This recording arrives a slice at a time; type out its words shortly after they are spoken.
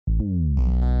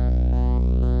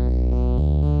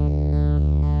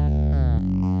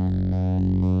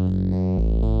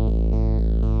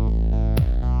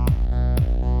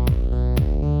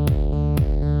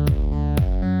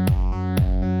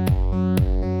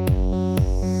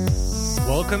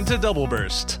Welcome to Double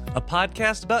Burst, a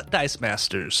podcast about Dice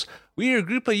Masters. We are a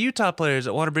group of Utah players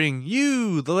that want to bring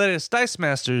you the latest Dice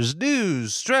Masters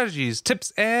news, strategies,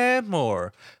 tips, and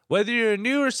more. Whether you're a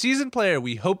new or seasoned player,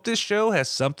 we hope this show has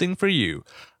something for you.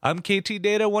 I'm KT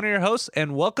Data, one of your hosts,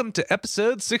 and welcome to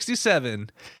episode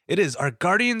 67. It is our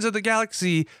Guardians of the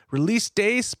Galaxy release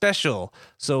day special,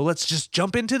 so let's just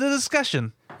jump into the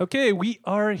discussion. Okay, we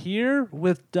are here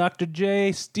with Dr.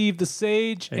 J, Steve the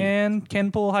Sage, and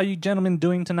Ken Poole. How you gentlemen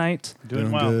doing tonight?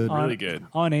 Doing well. good. On- Really good.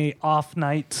 On a off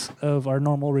night of our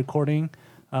normal recording.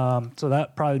 So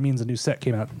that probably means a new set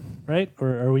came out, right?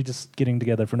 Or are we just getting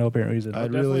together for no apparent reason? I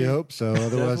really hope so.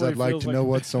 Otherwise, I'd like feels to know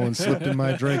what someone slipped in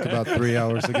my drink about 3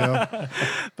 hours ago.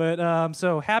 But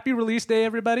so happy release day,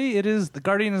 everybody. It is the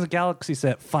Guardians of the Galaxy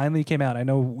set finally came out. I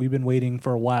know we've been waiting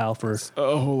for a while for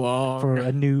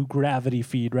a new gravity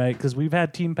feed, right? Because we've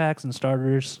had team packs and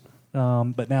starters,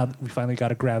 but now we finally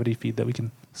got a gravity feed that we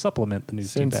can supplement the new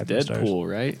team Since packs and starters. Deadpool,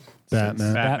 right?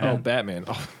 Batman. Batman. Oh, Batman.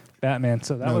 Oh, Batman.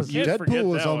 So that No, was Can't forget Deadpool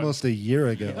was that one. almost a year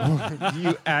ago.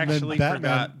 You actually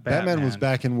forgot Batman. was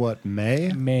back in what,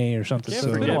 May? May or something. can't So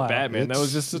it's been a forget while. Batman. That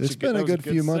was just such It's a good been a that was good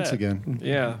few months set. again.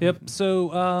 Yeah. Yep.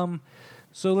 So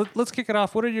let's kick it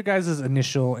off. What are your guys'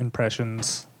 initial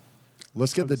impressions?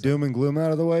 Let's get the doom and gloom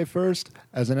out of the way first.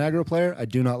 As an aggro player, I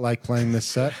do not like playing this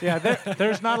set. Yeah,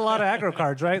 there's not a lot of aggro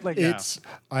cards, right? Like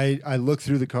I look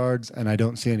through the cards and I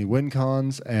don't see any win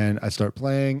cons, and I start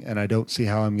playing and I don't see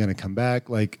how I'm going to come back.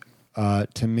 Like,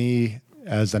 to me,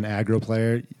 as an aggro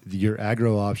player, your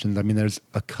aggro options, I mean, there's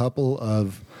a couple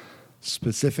of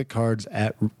specific cards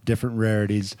at different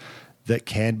rarities that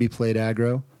can be played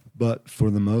aggro, but for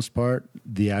the most part,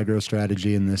 the aggro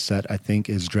strategy in this set, I think,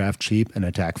 is draft cheap and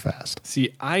attack fast.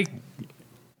 See, I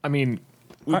mean,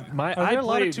 Are there a lot of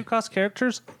played- two-cost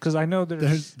characters? Because I know there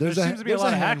There's seems to be a there's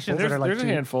lot a of actions handful. that are like there's a two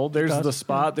handful. There's cost. the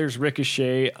Spot. There's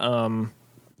Ricochet.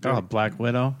 Black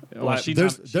Widow. Well, There's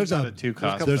she's not a two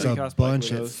cost. There's three a cost Black bunch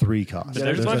Widows. of 3 costs. Yeah,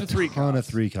 there's a bunch of 3 ton of costs.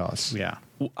 3 costs. Yeah.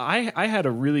 I had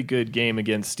a really good game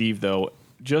against Steve though.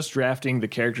 Just drafting the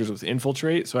characters with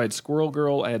Infiltrate. So I had Squirrel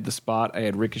Girl, I had the Spot, I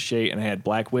had Ricochet, and I had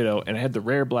Black Widow, and I had the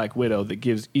rare Black Widow that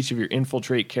gives each of your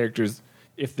Infiltrate characters,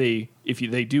 if they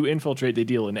do Infiltrate, they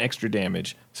deal an extra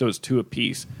damage. So it's 2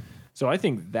 apiece. So I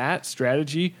think that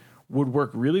strategy would work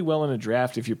really well in a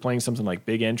draft if you're playing something like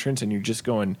Big Entrance and you're just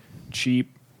going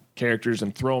cheap characters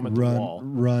and throw them at the wall.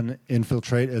 Run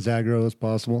infiltrate as aggro as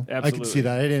possible. I can see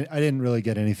Absolutely. that. I didn't really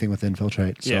get anything with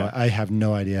infiltrate, so Yeah. I have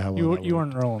no idea how well You that you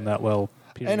worked. weren't rolling that well.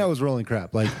 Period. And I was rolling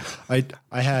crap. Like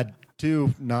I had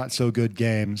 2 not so good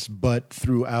games, but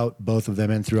throughout both of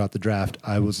them and throughout the draft,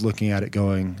 I was looking at it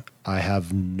going, I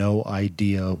have no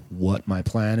idea what my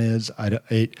plan is. I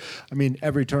mean,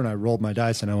 every turn I rolled my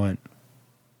dice and I went,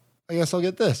 I guess I'll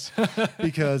get this,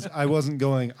 because I wasn't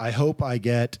going, I hope I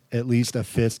get at least a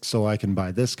Fisk so I can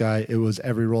buy this guy. It was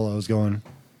every roll I was going,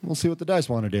 we'll see what the dice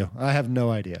want to do. I have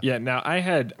no idea. Yeah, now I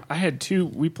had 2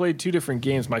 we played 2 different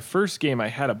games. My first game I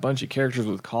had a bunch of characters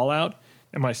with call out,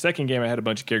 and my second game I had a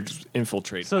bunch of characters with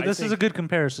infiltrate. So this is a good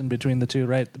comparison between the two,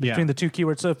 right? Between the two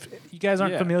keywords. So if you guys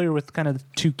aren't Yeah. familiar with kind of the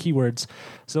 2 keywords,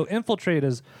 so infiltrate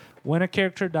is when a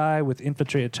character die with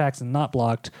infiltrate attacks and not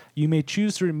blocked, you may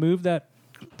choose to remove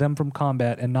them from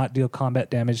combat and not deal combat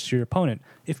damage to your opponent.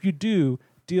 If you do,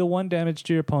 deal 1 damage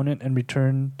to your opponent and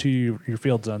return to your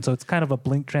field zone. So it's kind of a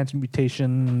blink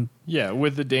transmutation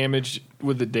with the damage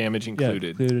included.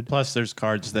 included. Plus, there's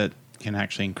cards that can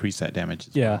actually increase that damage.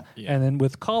 As Yeah. well. Yeah. And then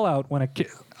with call out, when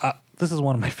this is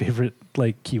one of my favorite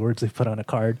keywords they put on a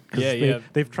card. 'cause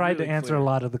they've tried really to answer clear. a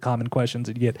lot of the common questions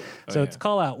that you get. So it's yeah.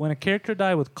 call out. When a character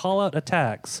die with call out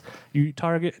attacks, you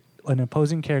target an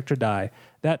opposing character die.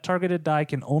 That targeted die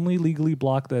can only legally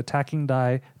block the attacking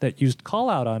die that used call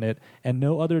out on it, and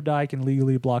no other die can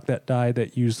legally block that die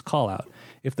that used call out.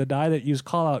 If the die that used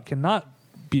call out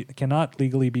cannot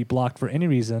legally be blocked for any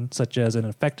reason, such as an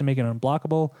effect to make it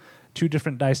unblockable, 2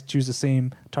 different dice choose the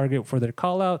same target for their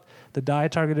call out. The die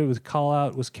targeted with call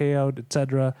out was KO'd,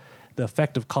 etc. The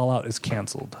effect of call out is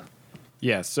canceled.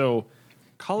 Yeah, so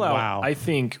call out Wow. I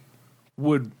think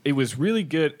it was really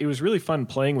good. It was really fun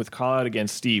playing with call out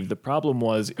against Steve. The problem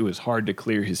was it was hard to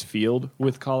clear his field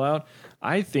with call out.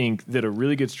 I think that a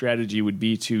really good strategy would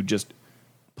be to just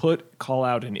put call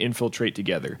out and infiltrate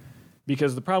together.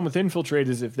 Because the problem with infiltrate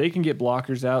is if they can get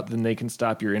blockers out, then they can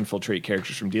stop your infiltrate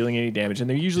characters from dealing any damage, and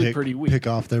they're usually pretty weak. Pick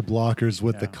off their blockers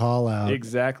with the call out.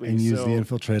 Exactly. And use So- the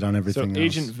infiltrate on everything else.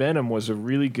 Agent Venom was a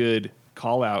really good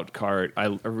call out card. I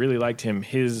really liked him.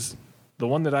 The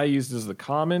one that I used is the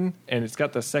common, and it's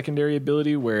got the secondary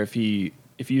ability where if he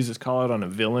uses call out on a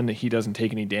villain, he doesn't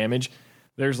take any damage.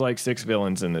 There's like 6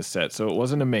 villains in this set, so it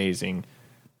wasn't amazing.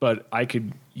 but I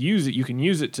could use it. You can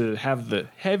use it to have the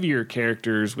heavier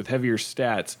characters with heavier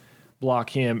stats block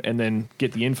him and then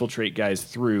get the infiltrate guys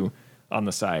through on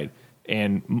the side.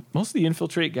 And most of the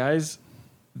infiltrate guys,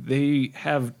 they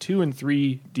have 2 and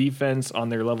 3 defense on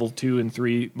their level 2 and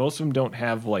 3. Most of them don't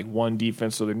have like 1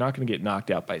 defense, so they're not going to get knocked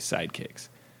out by sidekicks.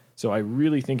 So I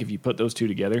really think if you put those two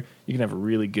together, you can have a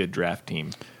really good draft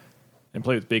team and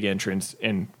play with big entrants,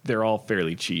 and they're all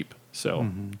fairly cheap. So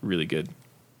really good.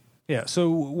 Yeah. So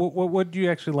what do you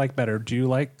actually like better? Do you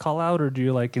like Call Out or do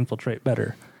you like Infiltrate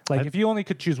better? Like if you only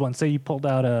could choose one, say you pulled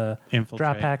out a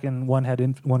draft pack and one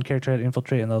had one character had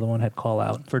Infiltrate and the other one had Call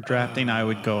Out. For drafting, I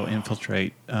would go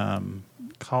Infiltrate.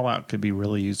 Call Out could be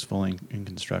really useful in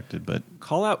constructed, but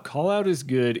Call out is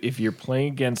good if you're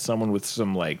playing against someone with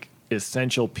some like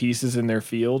essential pieces in their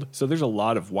field. So there's a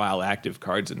lot of wild active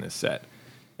cards in this set.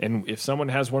 And if someone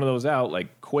has one of those out,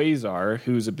 like Quasar,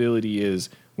 whose ability is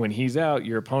when he's out,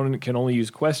 your opponent can only use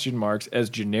question marks as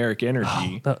generic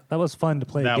energy. That was fun to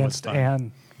play against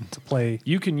and to play.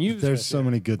 You can use There's so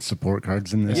many good support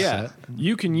cards in this set.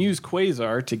 You can use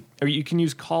Quasar or you can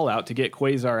use Call Out to get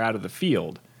Quasar out of the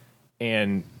field.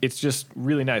 And it's just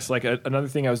really nice. Like another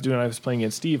thing I was doing, I was playing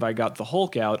against Steve, I got the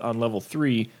Hulk out on level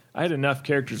 3. I had enough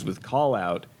characters with Call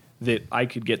Out that I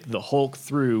could get the Hulk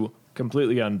through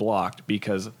completely unblocked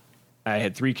because I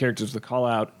had 3 characters with Call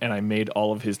Out, and I made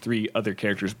all of his 3 other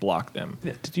characters block them.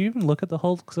 Yeah, did you even look at the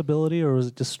Hulk's ability, or was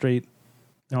it just straight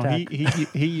attack?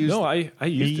 he used. No, I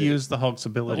used the Hulk's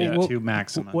ability to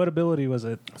maximum. What ability was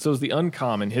it? So it's the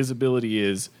uncommon. His ability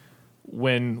is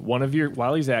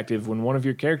while he's active, when one of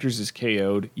your characters is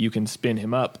KO'd, you can spin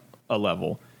him up a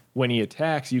level. When he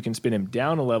attacks, you can spin him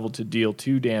down a level to deal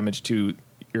 2 damage to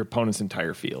your opponent's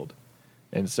entire field.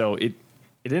 And so it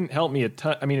didn't help me a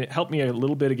ton. I mean, it helped me a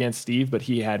little bit against Steve, but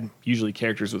he had usually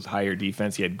characters with higher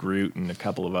defense. He had Groot and a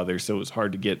couple of others, so it was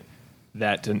hard to get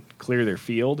that to clear their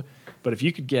field. But if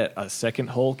you could get a second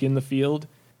Hulk in the field,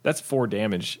 that's 4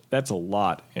 damage. That's a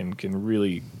lot and can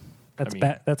really...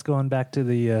 That's going back to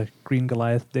the Green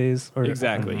Goliath days?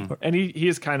 Exactly. And he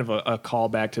is kind of a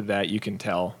callback to that, you can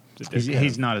tell.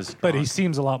 He's not as strong. But he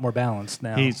seems a lot more balanced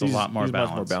now. He's a lot more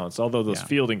balanced. Much more balanced, although those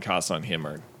fielding costs on him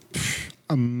are...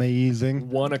 Amazing.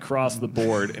 1 across the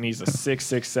board, and he's a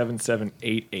 6'6", 7'7",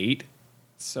 8'8".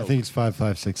 So I think he's 5'5",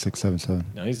 6'6",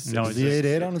 7'7". no, he's Is he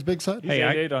 8'8" on his big side? He's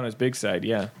 8'8" on his big side.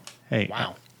 Yeah. Hey,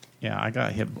 wow. Yeah, I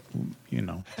got hit. He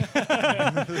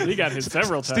got hit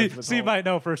several times. Steve might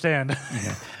know firsthand.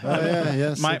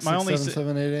 Yeah. My 6'6", only 7'7",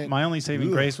 8'8". My only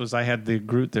saving grace was I had the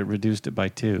Groot that reduced it by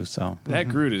 2. So that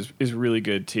Groot is really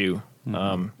good too.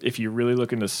 If you're really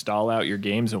looking to stall out your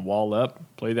games and wall up,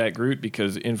 play that Groot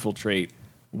because Infiltrate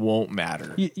won't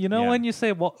matter. You know, when you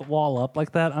say wall up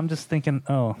like that, I'm just thinking,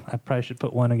 I probably should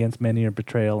put one against Many or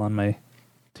Betrayal on my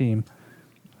team.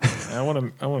 I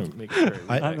want to make sure.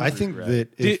 I think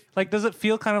that does it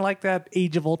feel kind of like that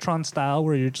Age of Ultron style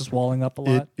where you're just walling up a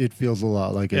lot? It feels a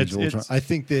lot like Age of Ultron. I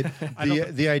think that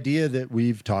the idea that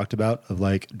we've talked about of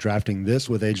like drafting this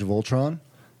with Age of Ultron,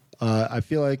 I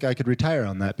feel like I could retire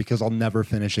on that because I'll never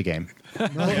finish a game.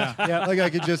 Like I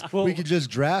could just we could just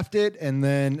draft it and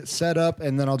then set up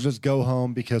and then I'll just go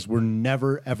home because we're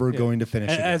never ever going to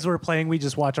finish it. As we're playing, we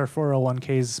just watch our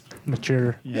 401ks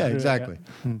mature. Yeah, exactly.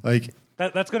 Like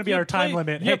that's going to be our time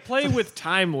limit. Yeah, play with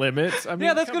time limits. I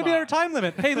mean, that's going to be our time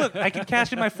limit. Hey, look, I can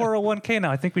cash in my 401k now.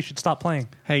 I think we should stop playing.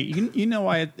 Hey, you know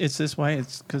why it's this way?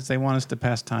 It's because they want us to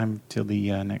pass time till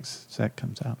the next set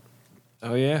comes out.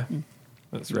 Oh yeah.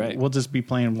 That's right. We'll just be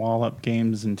playing wall-up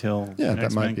games until the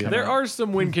next one comes There out. are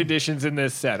some win conditions in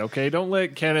this set, okay? Don't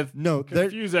let Kenneth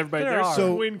confuse everybody. There's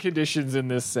some win conditions in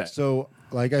this set. So,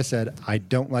 like I said, I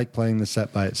don't like playing the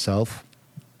set by itself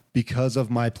because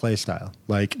of my play style.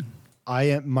 Like, I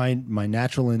am my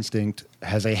natural instinct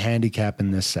has a handicap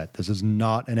in this set. This is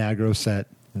not an aggro set.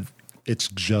 It's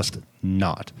just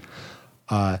not.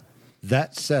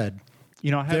 That said...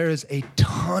 there is a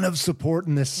ton of support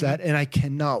in this set, and I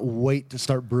cannot wait to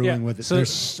start brewing with it. So,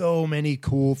 there's so many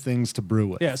cool things to brew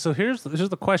with. Yeah, so here's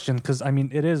the question, because, I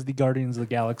mean, it is the Guardians of the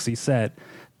Galaxy set.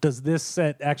 Does this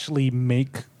set actually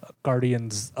make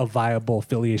Guardians a viable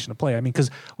affiliation to play? I mean, because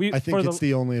I think it's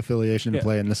the only affiliation to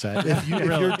play in the set.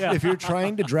 If you're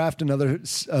trying to draft another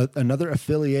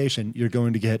affiliation, you're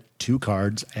going to get 2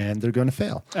 cards, and they're going to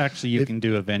fail. Actually, you can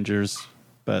do Avengers.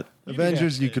 But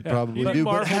Avengers you could probably do,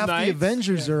 but half the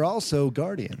Avengers are also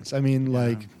Guardians. I mean,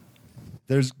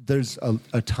 there's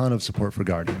a ton of support for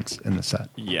Guardians in the set.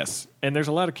 Yes, and there's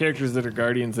a lot of characters that are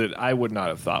Guardians that I would not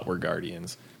have thought were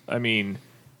Guardians. I mean,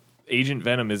 Agent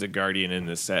Venom is a Guardian in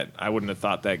this set. I wouldn't have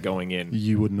thought that going in.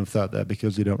 You wouldn't have thought that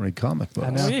because you don't read comic books.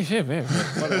 I know.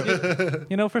 Whatever.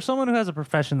 You know, for someone who has a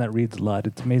profession that reads a lot,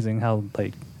 it's amazing how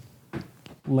like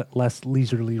less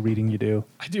leisurely reading you do.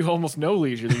 I do almost no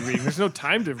leisurely reading. There's no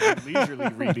time to read leisurely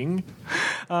reading.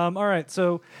 All right,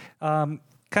 so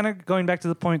kind of going back to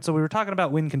the point, so we were talking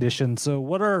about win conditions. So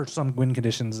what are some win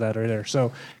conditions that are there?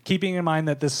 So keeping in mind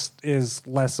that this is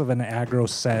less of an aggro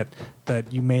set,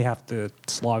 that you may have to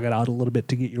slog it out a little bit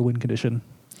to get your win condition.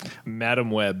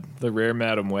 Madam Web, the rare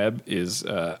Madam Web is,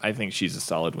 I think she's a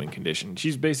solid win condition.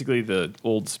 She's basically the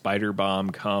old Spider Bomb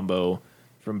combo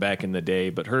from back in the day,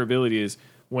 but her ability is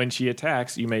when she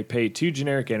attacks, you may pay 2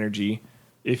 generic energy.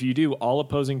 If you do, all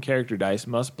opposing character dice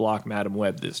must block Madam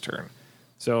Web this turn.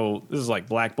 So this is like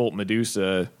Black Bolt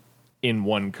Medusa in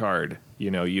one card.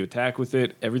 You know, you attack with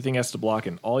it, everything has to block,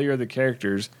 and all your other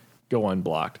characters go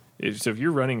unblocked. So if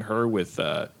you're running her with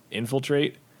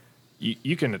Infiltrate,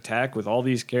 you can attack with all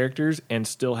these characters and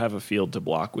still have a field to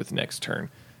block with next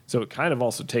turn. So it kind of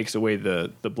also takes away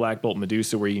the Black Bolt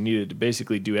Medusa where you needed to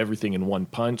basically do everything in one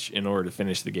punch in order to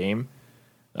finish the game.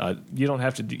 You don't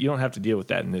have to deal with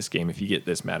that in this game if you get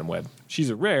this Madam Web. She's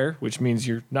a rare, which means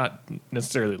you're not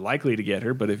necessarily likely to get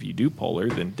her, but if you do pull her,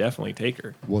 then definitely take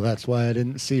her. Well, that's why I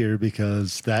didn't see her,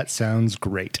 because that sounds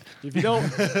great. If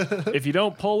you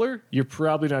don't pull her, you're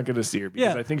probably not going to see her,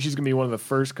 because I think she's going to be one of the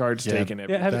first cards taken.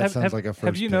 That sounds like a first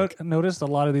Have you pick. noticed a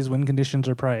lot of these win conditions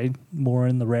are probably more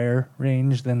in the rare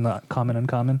range than the common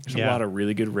uncommon? There's a lot of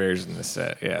really good rares in this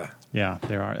set. Yeah. Yeah,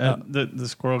 there are. The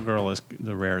Squirrel Girl is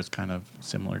the rare is kind of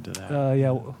similar to that.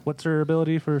 Yeah, what's her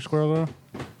ability for Squirrel Girl?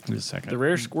 Just a second. The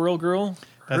rare Squirrel Girl,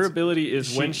 her ability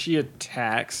is when she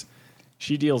attacks,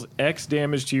 she deals X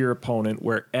damage to your opponent,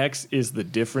 where X is the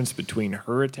difference between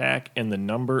her attack and the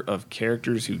number of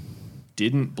characters who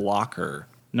didn't block her.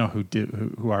 No,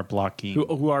 who are blocking.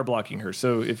 Who are blocking her.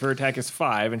 So if her attack is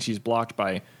 5 and she's blocked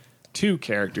by 2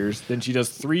 characters, then she does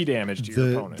 3 damage to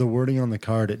your opponent. The wording on the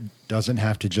card, it doesn't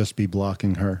have to just be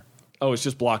blocking her. Oh, it's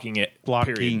just blocking it.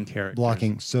 Blocking period. characters.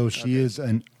 Blocking. So she is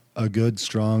a good,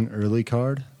 strong early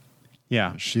card.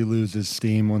 Yeah. She loses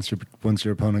steam once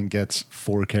your opponent gets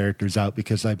 4 characters out,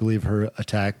 because I believe her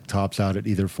attack tops out at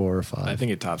either 4 or 5. I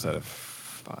think it tops out of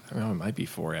 5. I mean, it might be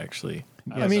 4 actually.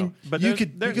 I mean, but you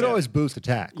could always boost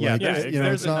attack. Yeah, Like, there's-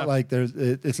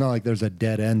 it's not like there's a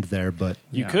dead end there, but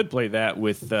You could play that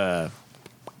with the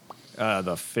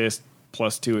fist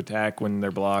plus 2 attack when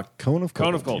they're blocked. Cone of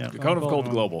Cold. Cone Yeah. of Cold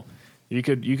Global. You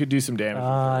could do some damage. with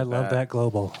I love that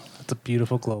global. It's a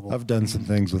beautiful global. I've done some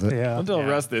things with it. Yeah. I'll tell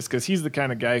Russ this, because he's the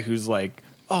kind of guy who's like,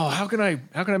 oh, how can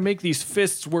I make these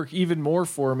fists work even more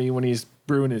for me when he's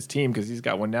brewing his team? Because he's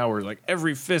got one now where like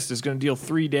every fist is going to deal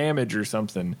 3 damage or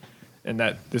something, and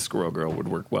this Squirrel Girl would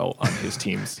work well on his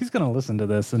teams. He's going to listen to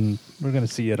this, and we're going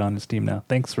to see it on his team now.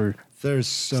 Thanks for. There's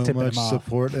so Tipping much him off.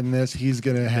 support in this. He's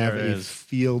gonna have There a is.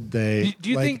 field day.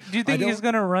 Do you think he's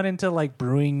going to run into like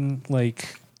brewing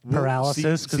like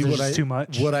paralysis because there's just too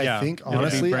much? What I Yeah, think, it'll be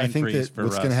honestly, I brain think freeze that for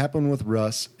what's Russ. going to happen with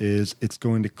Russ is it's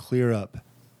going to clear up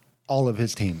all of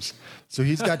his teams. So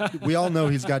he's got, we all know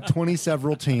he's got 20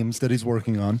 several teams that he's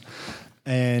working on,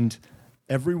 and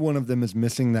every one of them is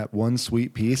missing that one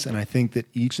sweet piece. And I think that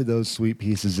each of those sweet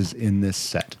pieces is in this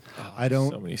set. I don't.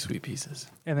 So many sweet pieces.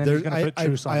 and then There, he's going to put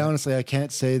Truce on. I it. honestly, I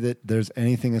can't say that there's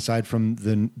anything aside from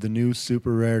the new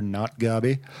super rare not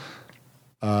Gabi.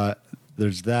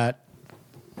 There's that.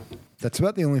 That's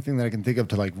about the only thing that I can think of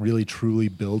to like really truly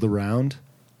build around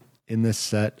in this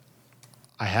set.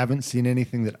 I haven't seen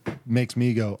anything that makes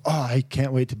me go, oh, I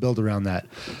can't wait to build around that.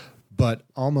 But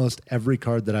almost every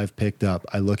card that I've picked up,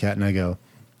 I look at and I go,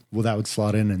 well, that would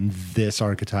slot in this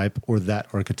archetype or that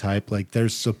archetype. Like,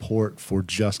 there's support for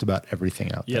just about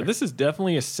everything out Yeah, there. this is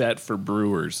definitely a set for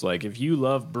brewers. Like, if you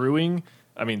love brewing,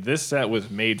 I mean, this set was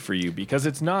made for you, because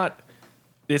it's not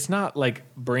like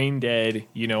brain dead,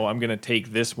 you know, I'm going to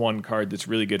take this one card that's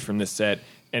really good from this set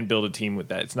and build a team with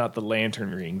that. It's not the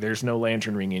Lantern Ring. There's no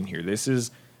Lantern Ring in here. This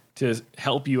is to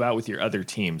help you out with your other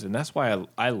teams. And that's why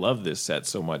I love this set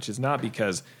so much. It's not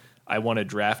because I want to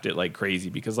draft it like crazy,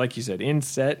 because like you said, in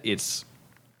set, it's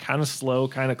kind of slow,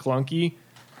 kind of clunky.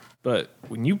 But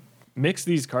when you mix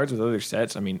these cards with other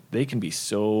sets, I mean, they can be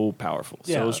so powerful,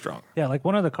 so strong. Yeah, like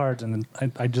one of the cards, and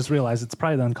I just realized it's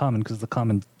probably the uncommon because the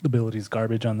common ability is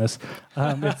garbage on this.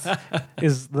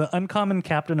 Is the uncommon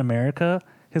Captain America.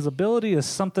 His ability is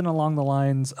something along the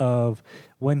lines of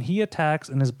when he attacks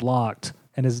and is blocked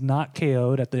and is not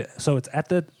KO'd so it's at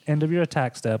the end of your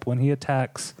attack step when he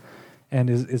attacks and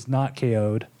is not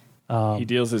KO'd. He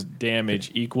deals his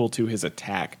damage equal to his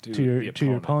attack to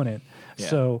your opponent. Yeah.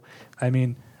 So, I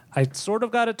mean, I sort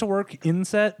of got it to work in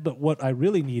set, but what I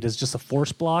really need is just a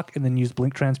force block and then use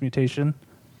blink transmutation,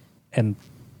 and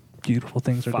beautiful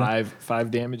things are going.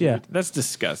 Five damage. Yeah. That's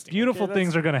disgusting. Beautiful Okay,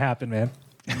 things are going to happen, man.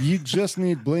 You just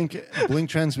need blink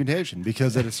transmutation,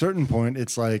 because at a certain point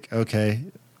it's like, okay,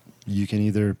 you can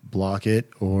either block it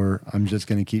or I'm just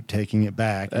going to keep taking it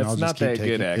back. That's and I'll not just keep that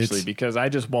taking good, actually, it's- because I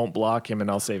just won't block him and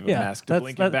I'll save a mask to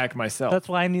blink it back myself. That's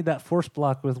why I need that force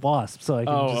block with Wasp, so I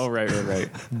can just, right.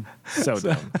 So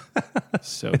dumb.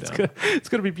 So dumb. it's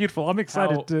going to be beautiful. I'm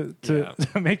excited to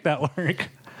make that work.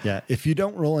 Yeah, if you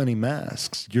don't roll any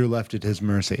masks, you're left at his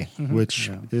mercy, which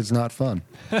is not fun.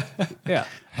 Yeah.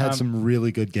 Had some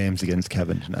really good games against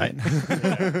Kevin tonight.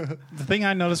 The thing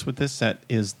I noticed with this set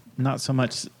is not so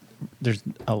much there's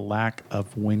a lack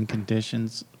of win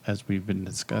conditions as we've been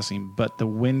discussing, but the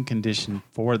win condition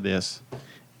for this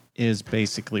is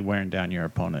basically wearing down your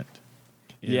opponent.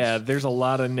 Yeah, there's a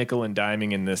lot of nickel and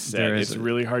diming in this set. There is It's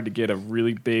really hard to get a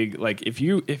really big, like, if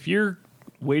you're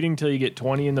waiting till you get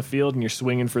 20 in the field and you're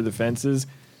swinging for the fences,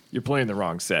 you're playing the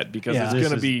wrong set, because Yeah. it's This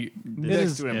going to is- be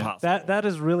next to impossible. That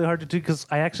is really hard to do, because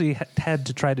I actually had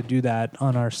to try to do that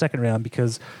on our second round,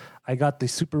 because I got the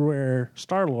super rare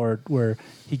Star-Lord where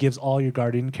he gives all your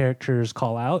Guardian characters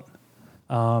call out.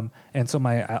 And so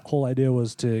my whole idea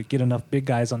was to get enough big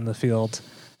guys on the field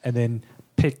and then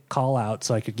pick call out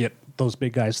so I could get those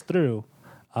big guys through,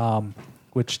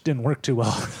 which didn't work too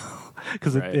well.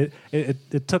 Because Right.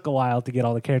 it took a while to get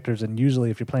all the characters, and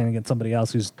usually if you're playing against somebody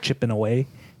else who's chipping away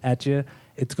at you,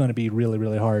 it's going to be really,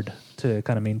 really hard to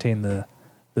kind of maintain the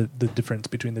difference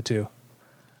between the two.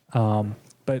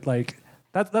 But like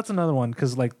that's another one,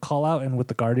 because like call out and with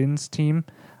the Guardians team,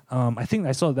 I think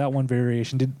I saw that one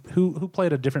variation. Who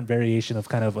played a different variation of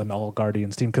kind of an all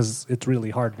Guardians team, because it's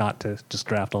really hard not to just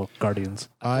draft all Guardians.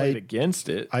 I played against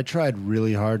it. I tried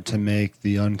really hard to make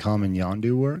the uncommon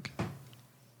Yondu work.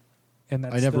 And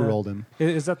that's I never rolled him.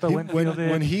 Is that the He- when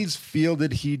when he's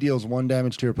fielded, he deals 1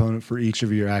 damage to your opponent for each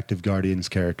of your active Guardians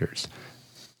characters.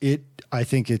 I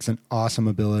think it's an awesome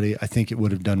ability. I think it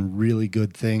would have done really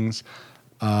good things.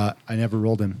 I never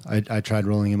rolled him. I tried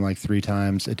rolling him like 3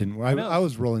 times. It didn't work. I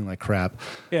was rolling like crap.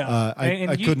 Yeah,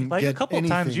 I couldn't like get a couple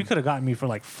anything. times you could have gotten me for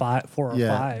like 4 or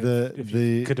 5. If the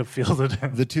you could have fielded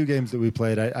him. The 2 games that we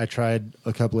played, I tried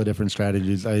a couple of different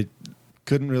strategies. I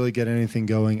couldn't really get anything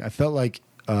going. I felt like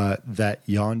that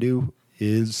Yondu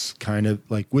is kind of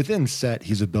like within set.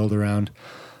 He's a build around.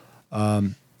 I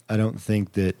don't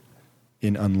think that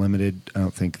in Unlimited, I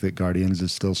don't think that Guardians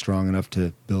is still strong enough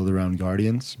to build around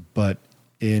Guardians. But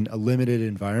in a limited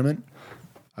environment,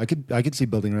 I could see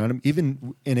building around him.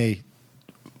 Even in a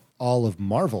all of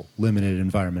Marvel limited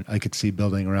environment, I could see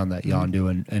building around that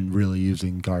Yondu and really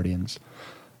using Guardians.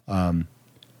 But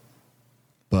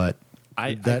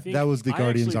that was the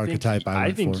Guardians archetype I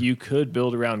went think for. you could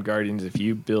build around Guardians if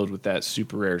you build with that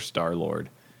super rare Star-Lord.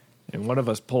 And one of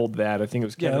us pulled that. I think it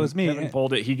was Kevin. Yeah, it was me. Kevin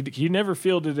pulled it. He never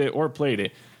fielded it or played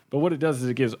it. But what it does is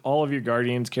it gives all of your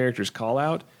Guardians characters call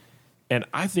out. And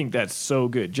I think that's so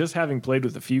good. Just having played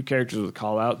with a few characters with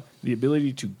call out, the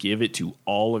ability to give it to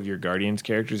all of your Guardians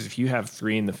characters, if you have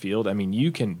 3 in the field, I mean,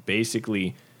 you can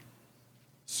basically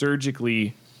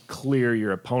surgically clear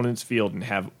your opponent's field and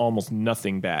have almost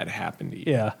nothing bad happen to you.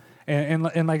 Yeah. And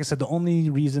like I said, the only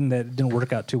reason that it didn't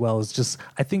work out too well is just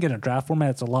I think in a draft format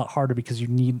it's a lot harder because you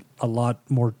need a lot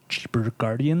more cheaper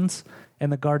Guardians,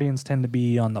 and the Guardians tend to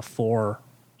be on the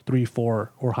 3,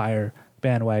 4 or higher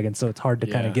bandwagon, so it's hard to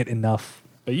kind Yeah. of get enough.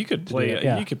 But you could play.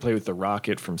 Yeah. You could play with the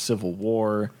Rocket from Civil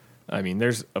War. I mean,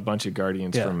 there's a bunch of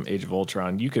Guardians from Age of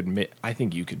Ultron. I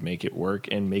think you could make it work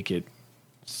and make it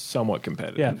somewhat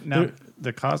competitive. Yeah. Now,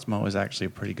 the Cosmo is actually a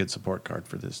pretty good support card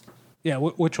for this. Yeah,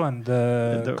 which one?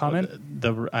 The comment?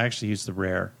 I actually use the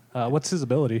rare. What's his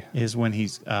ability? Is when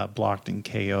he's blocked and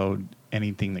KO'd,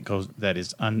 anything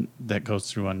that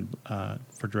goes through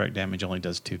for direct damage only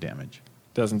does 2 damage.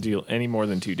 Doesn't deal any more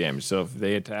than 2 damage. So if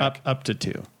they attack, Up to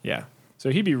 2. yeah. So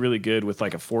he'd be really good with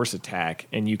like a force attack,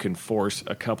 and you can force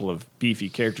a couple of beefy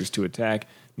characters to attack,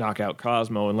 knock out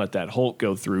Cosmo, and let that Hulk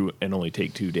go through and only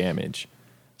take 2 damage.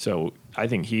 So I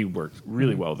think he worked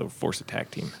really well with the force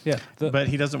attack team. Yeah, But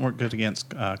he doesn't work good against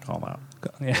call out.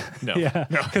 yeah, No. yeah,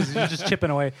 because you're just chipping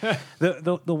away.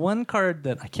 The one card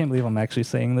that I can't believe I'm actually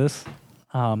saying this,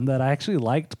 that I actually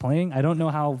liked playing. I don't know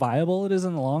how viable it is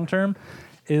in the long term.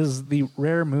 Is the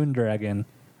rare Moon Dragon,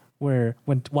 where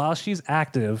while she's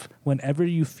active, whenever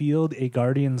you field a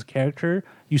Guardian's character,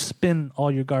 you spin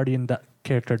all your Guardian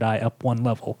character die up 1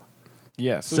 level.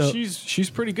 Yeah, so she's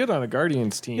pretty good on a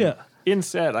Guardians team. Yeah. In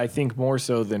set, I think more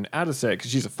so than out of set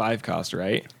because she's a 5 cost,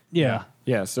 right? Yeah.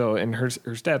 Yeah, so and her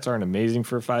stats aren't amazing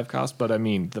for a 5 cost, but I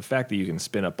mean the fact that you can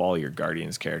spin up all your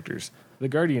Guardians characters, the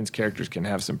Guardians characters can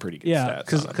have some pretty good Yeah,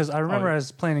 stats. because I remember I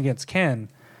was playing against Ken,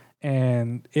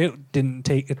 and it didn't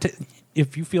take.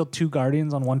 If you field 2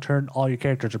 Guardians on one turn, all your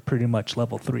characters are pretty much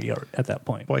level 3 at that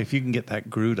point. Boy, if you can get that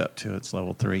Groot up to its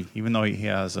level 3, even though he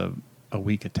has a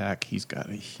weak attack, he's got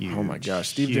a huge. Oh my gosh,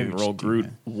 Steve didn't roll Groot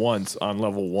once on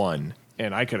level 1.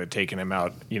 And I could have taken him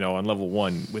out, on level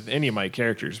 1 with any of my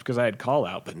characters because I had call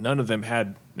out, but none of them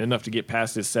had enough to get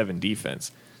past his 7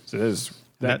 defense. So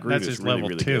that Groot that's is his really, level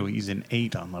really 2. good. He's an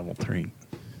 8 on level 3.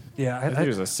 Yeah, I think it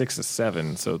was a 6 or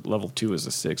 7, so level 2 is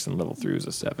a 6 and level 3 is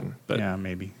a 7. But Yeah,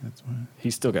 maybe that's why.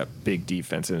 he's still got big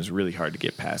defense and it's really hard to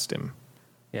get past him.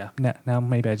 yeah. Now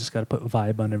maybe I just got to put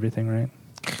vibe on everything, right?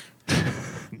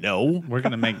 No. We're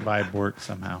gonna make Vibe work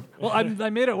somehow. Well, I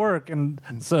made it work, and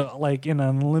so like in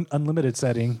an unlimited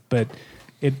setting, but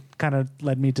it kind of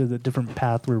led me to the different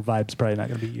path where vibe's probably not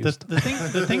going to be used.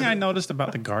 The thing I noticed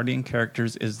about the Guardian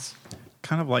characters is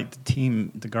kind of like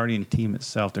the Guardian team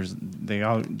itself. They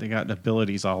got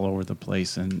abilities all over the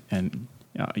place, and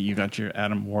you got your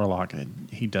Adam Warlock, and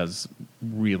he does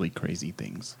really crazy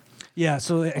things. Yeah,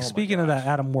 so speaking of that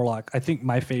Adam Warlock, I think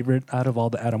my favorite out of all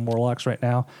the Adam Warlocks right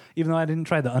now, even though I didn't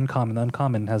try the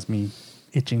uncommon has me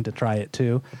itching to try it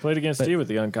too. I played against you with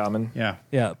the uncommon. Yeah.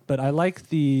 Yeah, but I like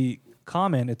the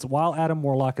common. It's while Adam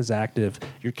Warlock is active,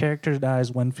 your character dies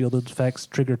when fielded effects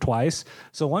trigger twice.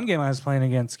 So one game I was playing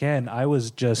against Ken, I was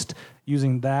just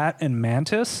using that and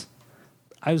Mantis.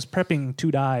 I was prepping 2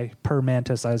 die per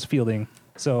Mantis I was fielding.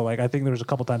 So like I think there was a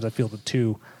couple times I fielded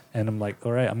 2, and I'm like,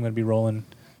 all right, I'm going to be rolling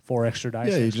 4 extra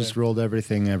dice. Yeah, you just rolled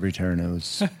everything every turn. It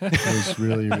was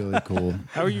really, really cool.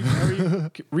 How are you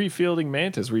refielding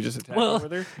Mantis? Were you just attacking Well,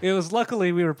 with her? it was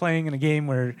luckily we were playing in a game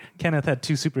where Kenneth had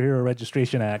 2 superhero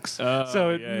registration acts.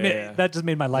 So that just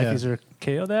made my life Yeah. easier.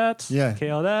 KO that. Yeah.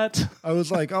 KO that. I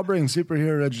was like, I'll bring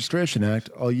Superhero Registration Act.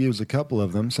 I'll use a couple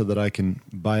of them so that I can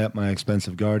buy up my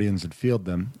expensive Guardians and field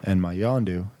them and my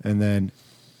Yondu. And then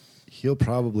he'll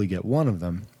probably get one of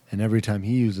them. And every time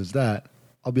he uses that,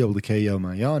 I'll be able to KO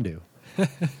my Yondu.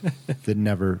 That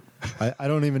never... I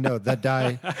don't even know. That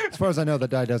die, as far as I know, that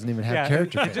die doesn't even have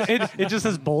character face. It just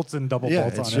has bolts and double Yeah,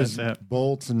 bolts it's on just it.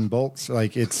 bolts and bolts.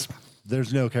 Like,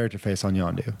 there's no character face on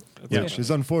Yondu. Which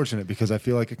is unfortunate because I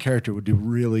feel like a character would do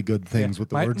really good things with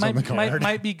the words on the card.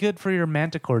 Might be good for your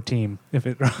Manticore team if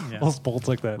it rolls bolts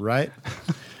like that. Right?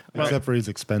 Except for he's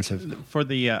expensive. For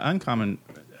the uncommon,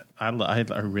 I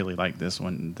really like this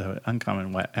one. The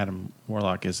uncommon what Adam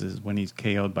Warlock is when he's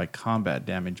KO'd by combat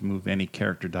damage, move any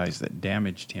character dice that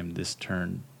damaged him this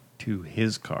turn to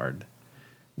his card.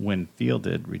 When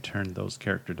fielded, return those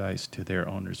character dice to their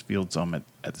owner's field zone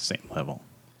at the same level.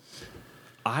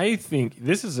 I think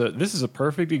this is a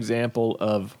perfect example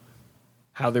of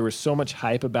how there was so much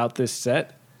hype about this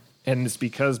set, and it's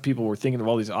because people were thinking of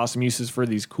all these awesome uses for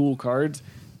these cool cards,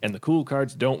 and the cool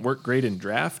cards don't work great in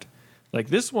draft. Like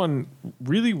this one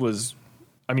really was.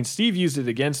 I mean, Steve used it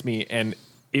against me, and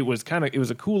it was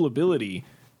a cool ability,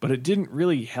 but it didn't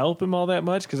really help him all that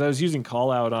much because I was using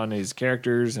call out on his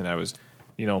characters, and I was,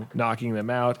 knocking them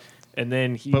out. And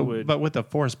then but with a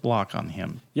force block on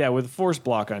him. Yeah, with a force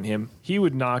block on him, he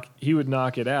would knock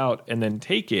it out and then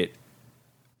take it.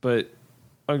 But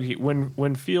okay,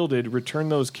 when fielded, return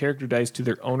those character dice to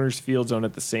their owner's field zone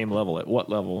at the same level. At what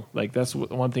level? Like that's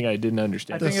one thing I didn't I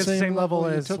understand. think it's the same level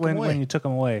as when you took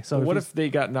them away. So But what if they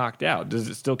got knocked out? Does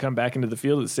it still come back into the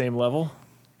field at the same level?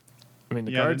 I mean,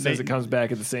 the card says it comes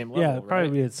back at the same level. Yeah, it'd probably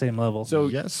right? be at the same level. So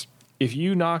Yes. if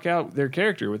you knock out their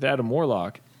character with Adam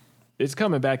Warlock, it's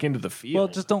coming back into the field. well,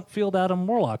 just don't field Adam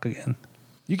Warlock again.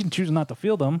 You can choose not to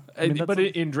field them. But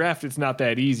in draft, it's not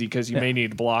that easy because you may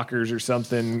need blockers or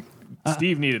something.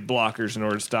 Steve needed blockers in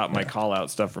order to stop my call out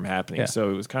stuff from happening. Yeah.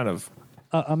 So it was kind of.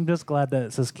 I'm just glad that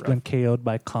it says when KO'd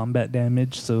by combat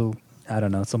damage. So I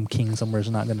don't know, some king somewhere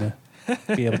is not going to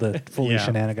be able to fully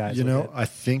shenaniganize. You with know, it. I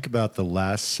think about the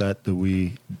last set that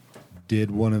we did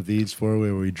one of these for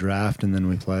where we draft and then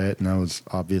we play it, and that was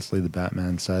obviously the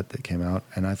Batman set that came out.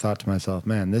 And I thought to myself,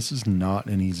 man, this is not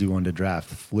an easy one to draft.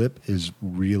 Flip is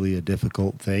really a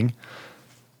difficult thing.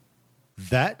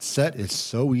 That set is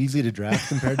so easy to draft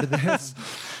compared to this.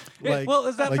 well,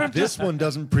 is that like from this one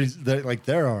doesn't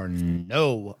there are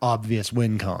no obvious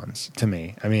win cons to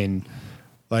me. I mean,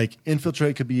 like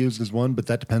infiltrate could be used as one, but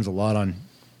that depends a lot on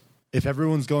if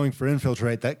everyone's going for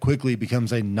infiltrate, that quickly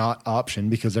becomes a not option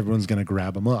because everyone's going to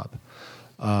grab them up.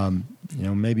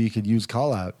 Maybe you could use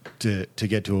call out to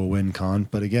get to a win con,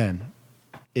 but again,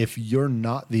 if you're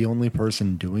not the only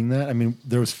person doing that, I mean,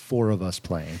 there was 4 of us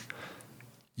playing.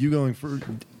 You going for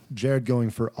Jared going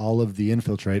for all of the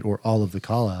infiltrate or all of the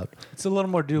call out It's a little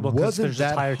more doable because wasn't there's just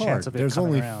that higher hard. chance of it There's coming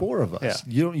only around. 4 of us.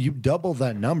 Yeah. You double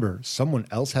that number. Someone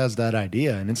else has that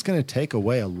idea, and it's going to take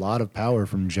away a lot of power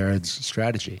from Jared's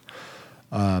strategy.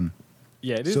 Yeah,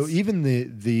 it is. So even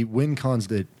the win cons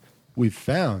that we've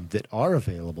found that are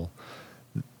available,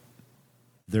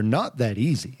 they're not that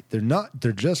easy.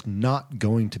 They're just not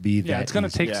going to be that Yeah, it's going to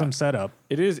easy. take Yeah. some setup.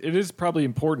 It is probably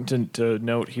important to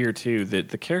note here too that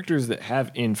the characters that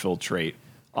have infiltrate,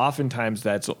 oftentimes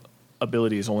that's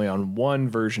ability is only on one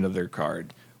version of their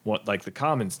card. What like the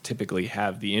commons typically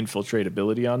have the infiltrate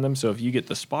ability on them. So if you get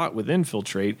the spot with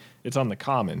infiltrate, it's on the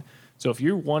common. So if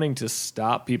you're wanting to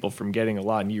stop people from getting a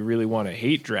lot and you really want to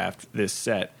hate draft this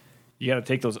set, you got to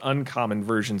take those uncommon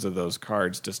versions of those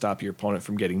cards to stop your opponent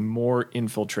from getting more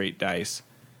infiltrate dice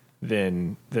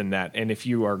than that. And if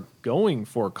you are going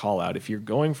for call out, if you're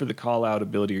going for the call out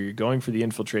ability or you're going for the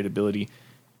infiltrate ability,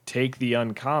 take the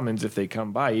uncommons if they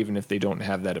come by, even if they don't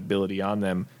have that ability on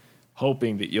them,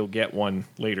 hoping that you'll get one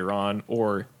later on,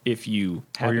 or if you Or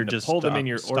happen you're to just pull them in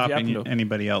your or if you happen stopping to-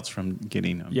 anybody else from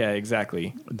getting them. yeah,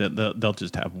 exactly. They'll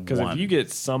just have one. Because if you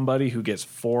get somebody who gets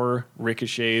 4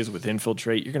 ricochets with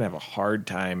infiltrate, you're going to have a hard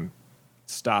time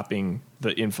stopping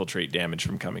the infiltrate damage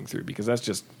from coming through, because that's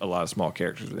just a lot of small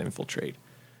characters with infiltrate.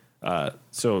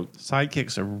 So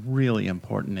Sidekicks are really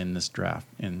important in this draft,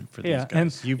 and for Yeah, these guys,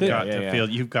 and you've the- got Yeah, to yeah. field.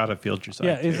 You've got to field your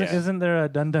Yeah, sidekicks. isn't there a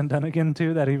dun dun dun again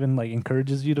too that even like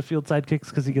encourages you to field sidekicks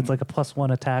because he gets like a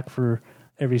 +1 attack for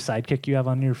every sidekick you have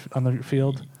on your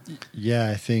field, Yeah,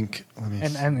 I think. Let me.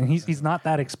 and he's not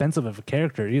that expensive of a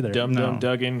character either. Dum No. Dum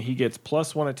Duggan, he gets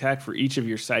 +1 attack for each of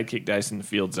your sidekick dice in the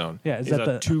field zone. Yeah, is He's that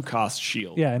a the- 2-cost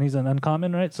shield. Yeah, and he's an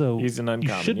uncommon, right? So He's an You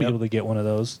uncommon, should be yep. able to get one of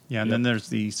those. Yeah, and then there's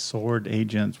the sword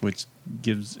agents, which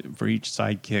gives for each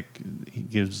sidekick, he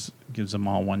gives them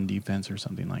all 1 defense or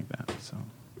something like that. So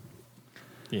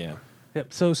Yeah.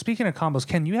 Yep. So speaking of combos,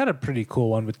 Ken, you had a pretty cool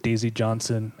one with Daisy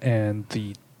Johnson and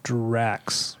the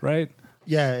Drax, right?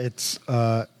 Yeah, it's.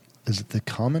 Is it the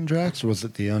common Drax or was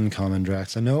it the uncommon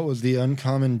Drax? I know it was the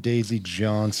uncommon Daisy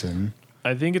Johnson.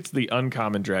 I think it's the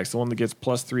uncommon Drax, the one that gets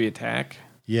 +3 attack.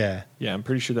 Yeah. Yeah, I'm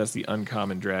pretty sure that's the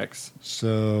uncommon Drax.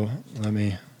 So let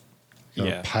me. Got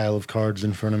Yeah. a pile of cards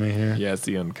in front of me here. Yeah, it's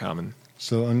the uncommon.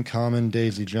 So uncommon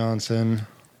Daisy Johnson.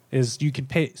 Is you can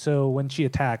pay so when she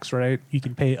attacks, right? You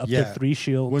can pay up to 3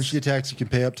 shields. When she attacks, you can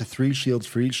pay up to 3 shields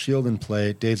for each shield in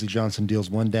play. Daisy Johnson deals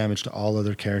 1 damage to all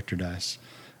other character dice.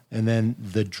 And then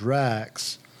the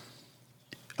Drax,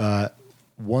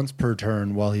 once per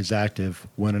turn while he's active,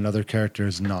 when another character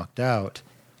is knocked out,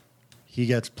 he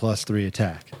gets +3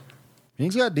 attack. And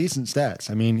he's got decent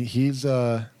stats. I mean, he's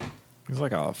He's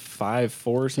like a 5-4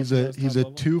 or something. he's a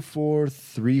 2-4,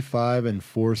 3-5, and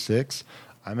 4-6.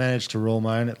 I managed to roll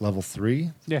mine at level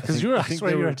 3. Yeah, because I think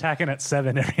swear they you were were- attacking at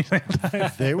 7 every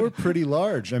time. They were pretty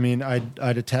large. I mean, I'd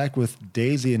attack with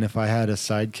Daisy, and if I had a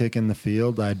sidekick in the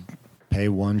field, I'd pay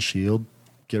 1 shield,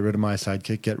 get rid of my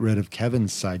sidekick, get rid of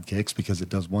Kevin's sidekicks because it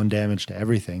does 1 damage to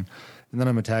everything. And then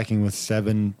I'm attacking with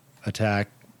 7 attack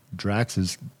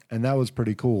Draxes, and that was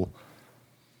pretty cool.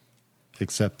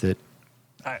 Except that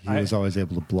he was always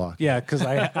able to block. Yeah, because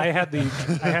I had the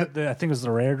I think it was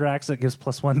the rare Drax that gives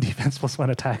 +1 defense,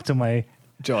 +1 attack to my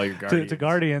To all your Guardians. to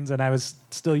Guardians, and I was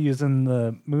still using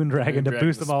the Moondragon to Moondragon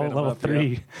boost to them all spin at 'em level up, 3.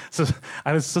 yeah. So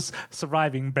I was just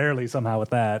surviving barely somehow with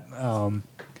that.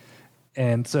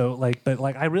 And so but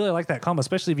I really like that combo,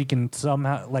 especially if you can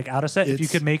somehow out of set, if you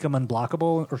It's- could make them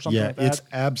unblockable or something Yeah, like that. it's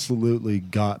absolutely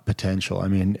got potential. I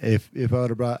mean, if I would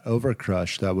have brought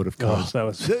Overcrush, that would have caused. that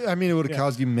was- I mean, it would have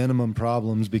caused you minimum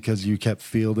problems because you kept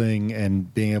fielding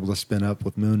and being able to spin up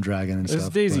with Moondragon and This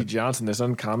stuff. Daisy but- Johnson, this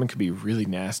uncommon could be really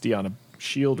nasty on a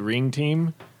shield ring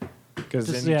team. Because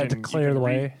Just, then you yeah, to can, clear you can the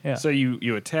way, yeah. So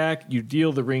you attack, you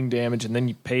deal the ring damage, and then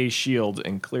you pay shield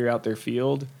and clear out their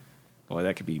field. Boy,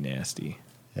 that could be nasty.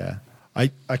 Yeah, I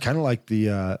kind of like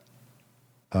the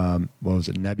what was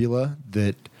it, Nebula,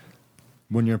 that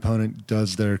when your opponent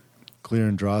does their clear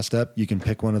and draw step, you can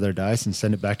pick one of their dice and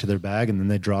send it back to their bag, and then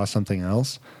they draw something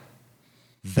else.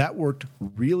 That worked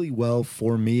really well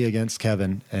for me against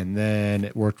Kevin, and then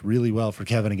it worked really well for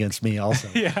Kevin against me also.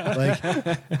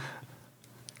 Yeah,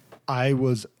 I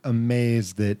was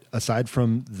amazed that aside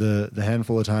from the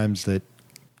handful of times that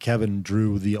Kevin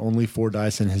drew the only 4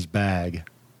 dice in his bag,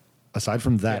 aside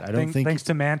from that, I don't think. Thanks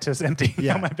to Mantis emptying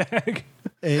Yeah. out my bag.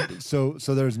 So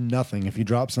there's nothing. If you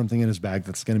drop something in his bag,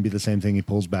 that's going to be the same thing he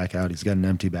pulls back out. He's got an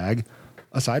empty bag.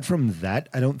 Aside from that,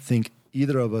 I don't think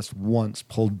either of us once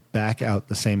pulled back out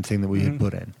the same thing that we had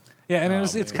put in. Yeah, and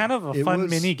it's kind of a It fun was-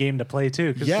 mini game to play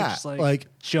too. 'Cause Yeah, you're just like-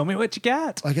 show me what you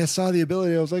got. Like I saw the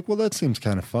ability, I was like, well, that seems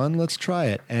kind of fun. Let's try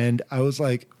it. And I was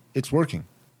like, it's working.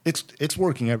 It's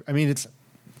working. I mean, it's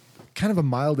kind of a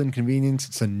mild inconvenience.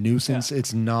 It's a nuisance. Yeah.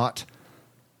 It's not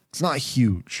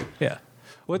huge. Yeah.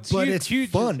 What's But huge, it's huge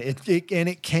fun. And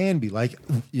it can be like,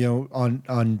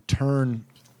 on turn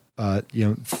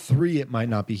 3 it might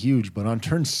not be huge, but on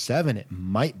turn 7 it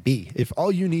might be. If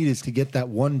all you need is to get that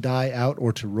one die out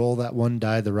or to roll that one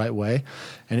die the right way,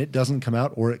 and it doesn't come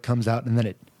out, or it comes out and then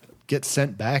it gets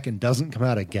sent back and doesn't come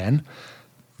out again,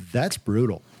 that's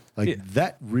brutal. Like Yeah.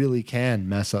 that really can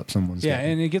mess up someone's Yeah,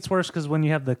 game. and it gets worse because when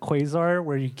you have the quasar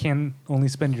where you can only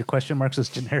spend your question marks as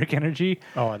generic energy.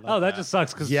 Oh, I love that that. just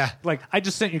sucks because Yeah. like I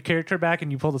just sent your character back and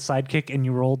you pulled a sidekick and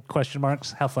you rolled question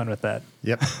marks. Have fun with that.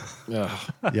 Yep.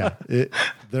 Yeah.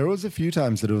 There was a few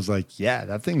times that it was like, yeah,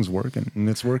 that thing's working, and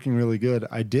it's working really good.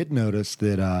 I did notice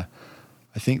that I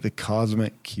think the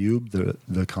Cosmic Cube,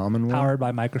 the common one, Powered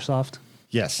by Microsoft.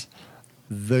 yes,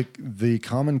 the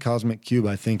common Cosmic Cube,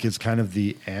 I think, is kind of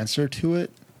the answer to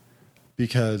it,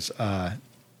 because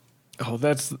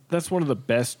that's one of the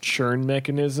best churn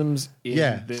mechanisms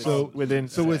in this within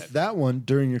so with set. that one,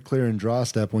 during your clear and draw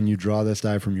step, when you draw this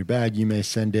die from your bag, you may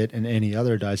send it and any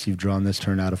other dice you've drawn this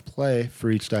turn out of play.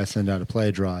 For each die send out of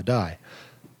play, draw a die.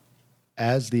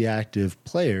 As the active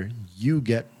player, you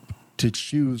get to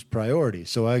choose priority.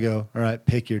 So I go, all right,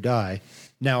 pick your die.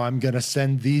 Now I'm going to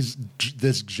send this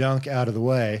junk out of the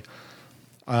way.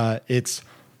 Obviously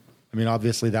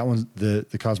that one, the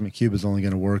Cosmic Cube is only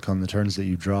going to work on the turns that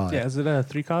you draw it. Yeah, is it a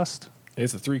 3-cost?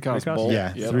 It's a 3-cost Three-cost? bolt.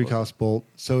 Yeah, Yep. 3-cost bolt.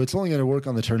 So it's only going to work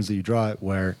on the turns that you draw it,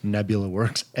 where Nebula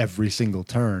works every single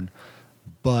turn.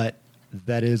 But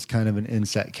that is kind of an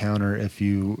inset counter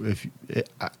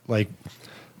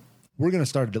we're going to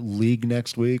start a league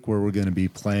next week where we're going to be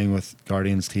playing with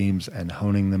Guardians teams and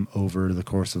honing them over the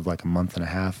course of like a month and a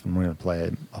half, and we're going to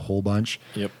play a whole bunch.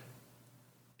 Yep.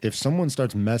 If someone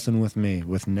starts messing with me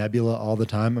with Nebula all the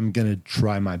time, I'm going to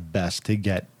try my best to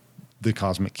get the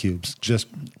Cosmic Cubes. Just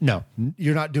no,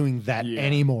 you're not doing that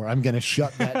anymore. I'm going to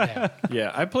shut that down.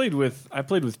 Yeah, I played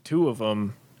with 2 of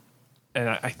them, and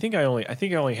I think I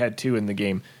only had 2 in the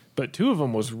game. But 2 of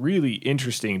them was really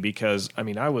interesting because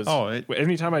I was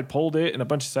every time I pulled it and a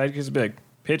bunch of sidekicks would be like,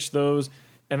 pitch those,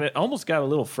 and it almost got a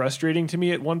little frustrating to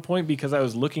me at one point because I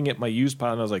was looking at my use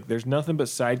pile and I was like, there's nothing but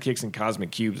sidekicks and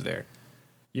Cosmic Cubes there,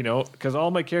 because all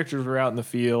my characters were out in the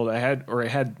field. I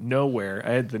had nowhere.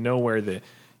 I had the nowhere that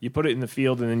you put it in the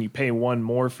field and then you pay 1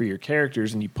 more for your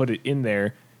characters and you put it in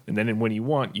there, and then when you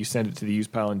want, you send it to the use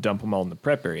pile and dump them all in the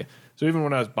prep area. So even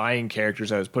when I was buying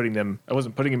characters, I wasn't putting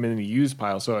them in the use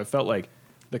pile. So I felt like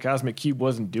the Cosmic Cube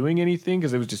wasn't doing anything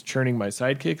because it was just churning my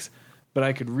sidekicks. But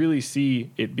I could really see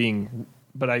it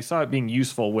I saw it being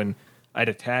useful when I'd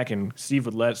attack and Steve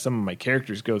would let some of my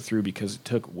characters go through because it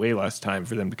took way less time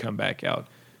for them to come back out.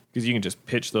 Because you can just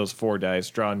pitch those 4 dice,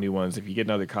 draw new ones. If you get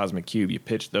another Cosmic Cube, you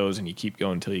pitch those and you keep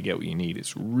going until you get what you need.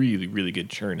 It's really, really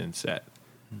good churn and set.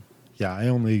 Yeah, I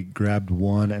only grabbed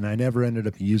 1, and I never ended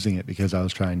up using it because I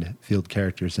was trying to field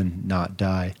characters and not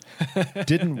die.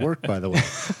 Didn't work, by the way.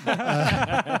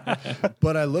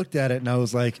 But I looked at it and I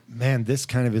was like, man, this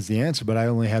kind of is the answer. But I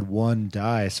only had 1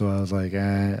 die, so I was like,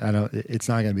 it's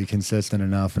not going to be consistent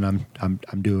enough, and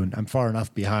I'm far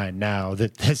enough behind now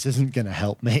that this isn't going to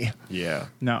help me. Yeah.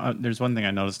 Now, there's one thing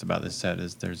I noticed about this set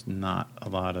is there's not a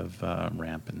lot of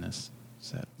ramp in this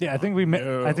set. Yeah, I think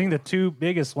I think the 2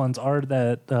 biggest ones are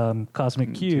that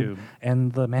Cosmic Cube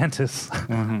and the Mantis.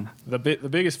 The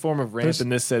biggest form of ramp in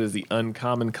this set is the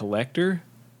Uncommon Collector.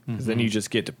 Because then you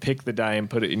just get to pick the die and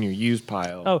put it in your use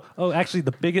pile. Oh, actually,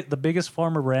 the biggest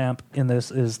form of ramp in this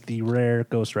is the rare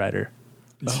Ghost Rider,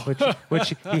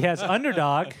 which he has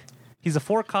Underdog. He's a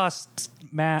 4-cost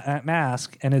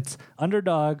mask, and it's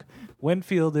Underdog. When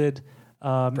fielded,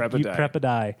 you prep a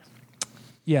die.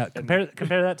 Yeah, compare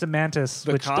that to Mantis,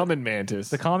 the common Mantis.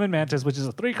 The common Mantis, which is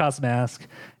a 3-cost mask,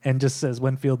 and just says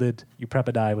when fielded, you prep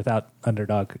a die without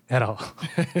Underdog at all.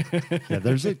 Yeah,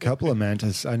 there's a couple of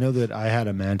Mantis. I know that I had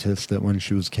a Mantis that when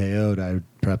she was KO'd, I would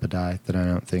prep a die that I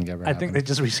don't think ever happened. I think they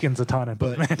just reskinned Zatanna and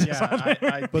put Mantis on there.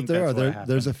 I But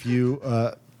there's a few.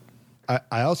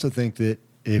 I also think that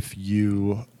if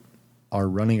you are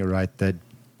running it right, that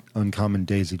Uncommon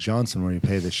Daisy Johnson, where you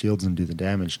pay the shields and do the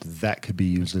damage, that could be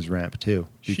used as ramp too.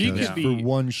 Because for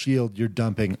 1 shield, you're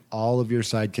dumping all of your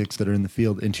sidekicks that are in the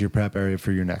field into your prep area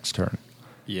for your next turn.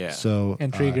 Yeah. So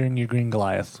And triggering your Green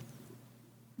Goliath.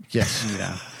 yes,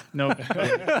 Yeah. No.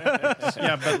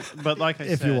 But like I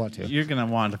said, If you want to. you're going to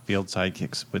want to field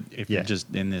sidekicks. But if you're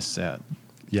just in this set,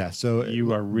 yeah. So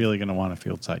you are really going to want to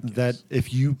field sidekicks. that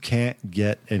if you can't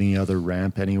get any other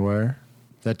ramp anywhere,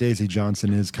 that Daisy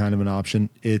Johnson is kind of an option.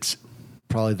 It's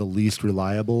probably the least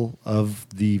reliable of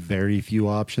the very few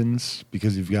options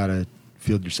because you've got to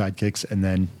field your sidekicks and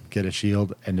then get a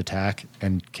shield and attack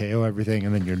and KO everything,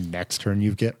 and then your next turn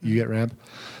you get ramp.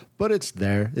 But it's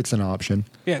there. It's an option.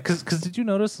 Yeah, because did you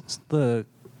notice the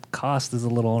cost is a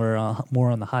little more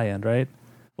on the high end, right?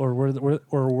 Or were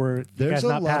you There's guys a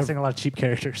not lot passing a lot of cheap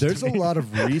characters? There's a lot of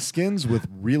reskins with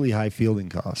really high fielding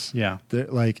costs. Yeah.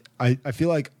 Like I feel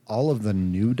like all of the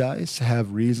new dice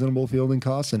have reasonable fielding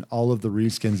costs, and all of the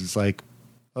reskins is like,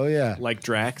 oh yeah, Like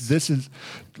Drax this is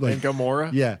like and Gamora.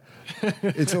 yeah.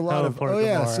 It's a lot of poor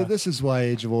yeah. Gamora. So this is why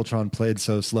Age of Ultron played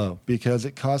so slow, because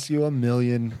it costs you 1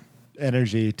 million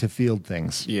energy to field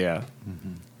things. Yeah.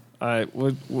 I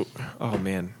would. Oh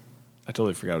man, I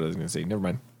totally forgot what I was going to say. Never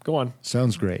mind. Go on.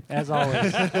 Sounds great. as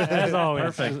always, as always,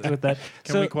 Perfect. with that.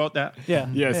 Can we quote that? Yeah.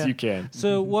 Yes, yeah. you can.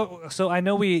 So what? So I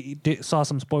know we saw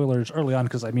some spoilers early on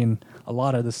because I mean a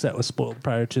lot of the set was spoiled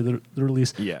prior to the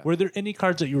release. Yeah. Were there any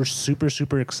cards that you were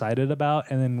super excited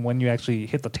about, and then when you actually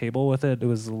hit the table with it, it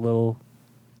was a little,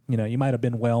 you might have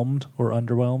been whelmed or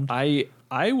underwhelmed?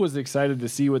 I was excited to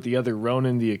see what the other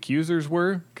Ronin the Accusers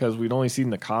were, because we'd only seen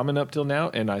the common up till now,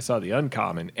 and I saw the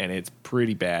uncommon, and it's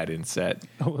pretty bad in set.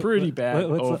 Pretty bad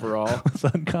what's overall. It's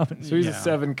uncommon. So he's Yeah. a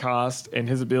 7 cost, and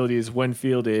his ability is when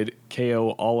fielded, KO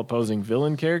all opposing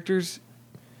villain characters.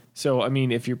 So, I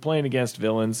mean, if you're playing against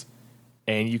villains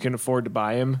and you can afford to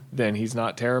buy him, then he's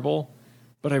not terrible.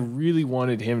 But I really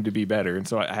wanted him to be better, and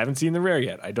so I haven't seen the rare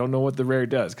yet. I don't know what the rare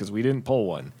does because we didn't pull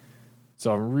one.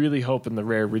 So I'm really hoping the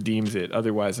rare redeems it.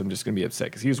 Otherwise, I'm just going to be upset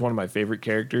because he was one of my favorite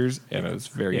characters, and I was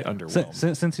very underwhelmed.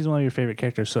 Since he's one of your favorite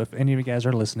characters, so if any of you guys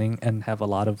are listening and have a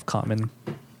lot of common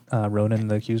Ronan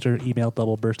the Accuser, email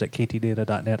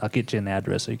doubleburst@ktdata.net. I'll get you an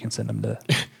address so you can send them to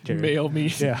Jared. Mail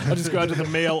me. Yeah. I'll just go out to the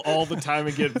mail all the time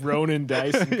and get Ronin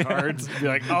dice and cards and be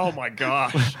like, oh my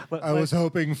gosh. I was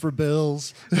hoping for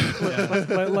bills.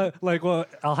 Well,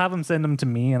 I'll have them send them to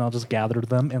me, and I'll just gather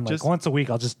them, and Just- once a week,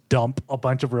 I'll just dump a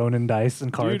bunch of Ronin dice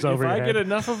and cards Dude, over if your I head. get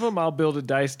enough of them, I'll build a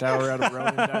dice tower out of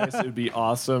Ronin dice. It would be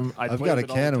awesome. I've got a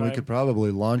cannon. We could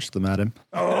probably launch them at him.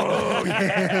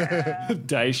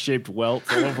 dice shaped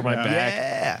welts all over my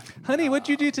back. Honey, what'd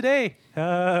you do today?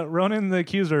 Ronan the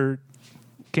Accuser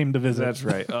came to visit. That's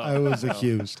right. Oh, I was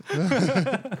accused.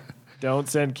 don't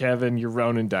send Kevin your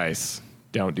Ronin dice.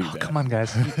 Don't do that. Come on,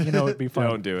 guys. You know it'd be fun.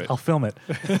 Don't do it. I'll film it.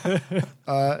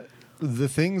 The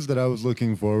things that I was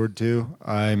looking forward to,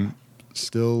 I'm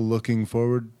still looking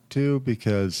forward to,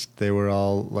 because they were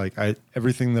all like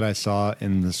everything that I saw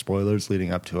in the spoilers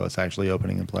leading up to us actually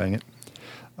opening and playing it.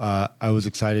 I was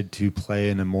excited to play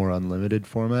in a more unlimited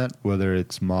format, whether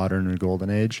it's modern or golden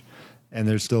age. And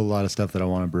there's still a lot of stuff that I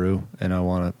want to brew and I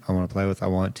want to play with. I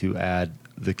want to add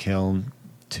the kiln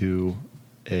to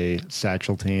a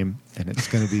satchel team, and it's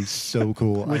going to be so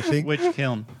cool. I think Which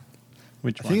kiln?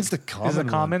 Which I one? think it's the common. Is the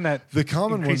common one. that the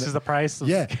common increases one the price?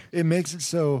 Yeah, it makes it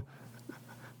so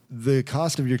the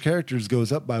cost of your characters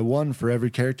goes up by 1 for every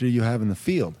character you have in the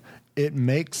field. It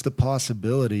makes the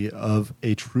possibility of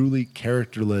a truly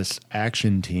characterless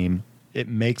action team. It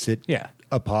makes it Yeah.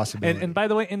 a possibility. And by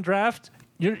the way, in draft,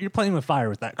 you're playing with fire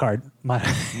with that card.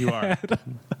 You are.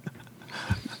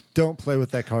 don't play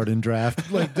with that card in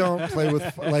draft. Like, don't play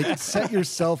with, like, set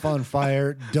yourself on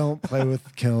fire. Don't play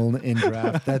with kiln in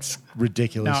draft. That's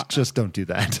ridiculous. Now, Just don't do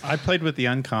that. I played with the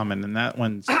uncommon, and that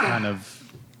one's kind of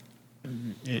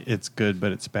it's good,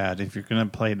 but it's bad. If you're going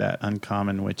to play that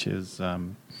uncommon, which is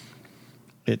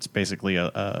it's basically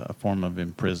a form of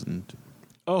imprisoned.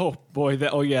 Oh boy,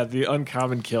 the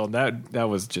uncommon kill. That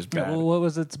was just bad. Well, what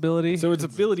was its ability? So its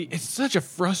ability, it's such a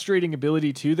frustrating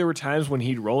ability too. There were times when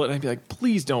he'd roll it and I'd be like,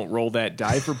 please don't roll that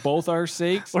die for both our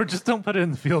sakes. or just don't put it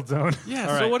in the field zone. Yeah,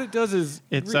 All so right. what it does is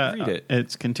It's read it.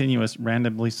 It's continuous.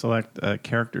 Randomly select a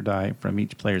character die from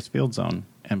each player's field zone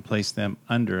and place them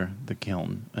under the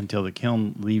kiln until the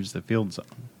kiln leaves the field zone.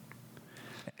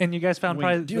 And you guys found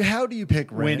probably Dude, how do you pick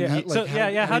random? Yeah, Like, so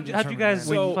how'd you determine guys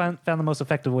random? found the most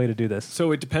effective way to do this?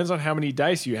 So it depends on how many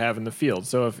dice you have in the field.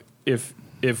 So if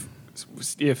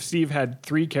Steve had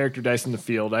 3 character dice in the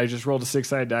field, I just rolled a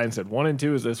 6-sided die and said 1 and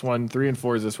 2 is this one, 3 and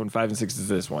 4 is this one, 5 and 6 is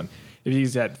this one. If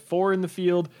he's had 4 in the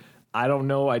field, I don't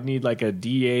know. I'd need like a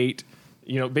D8.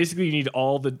 You know, basically you need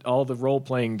all the role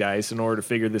playing dice in order to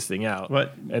figure this thing out.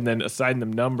 What? And then assign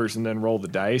them numbers and then roll the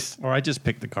dice. Or I just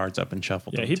picked the cards up and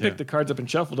shuffled Yeah, them. he too. picked the cards up and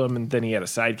shuffled them, and then he had a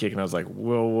sidekick, and I was like,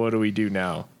 "Well, what do we do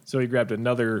now?" So he grabbed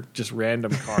another just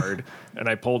random card, and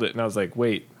I pulled it, and I was like,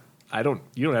 "Wait, you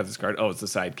don't have this card. Oh, it's the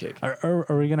sidekick."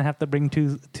 Are we gonna have to bring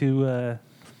two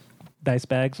dice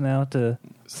bags now to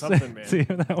Something, man. see if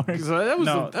that works? So that was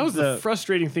No, the the-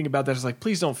 frustrating thing about that. Is like,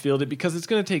 please don't field it because it's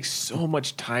going to take so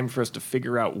much time for us to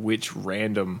figure out which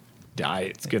random die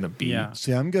it's going to be. Yeah.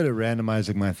 See, I'm good at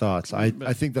randomizing my thoughts. I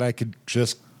think that I could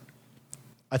just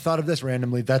I thought of this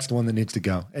randomly. That's the one that needs to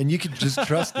go, and you can just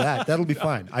trust that. That'll be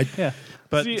fine.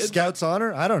 But Scout's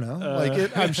honor, I don't know.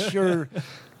 I'm sure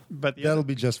but that'll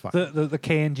be just fine. The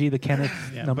KNG, the Kenneth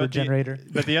number but generator.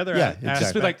 But the other Yeah, aspect, exactly.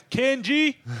 Just be like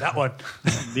KNG, that one.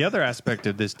 the other aspect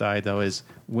of this die though is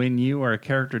when you are a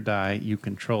character die, you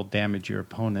control damage your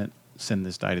opponent. Send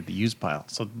this die to the use pile.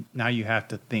 So now you have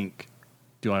to think: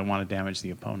 do I want to damage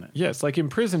the opponent? Yes, like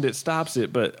imprisoned, it stops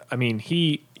it. But I mean,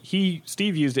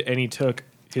 Steve used it, and he took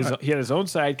he had his own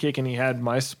sidekick, and he had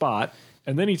my spot,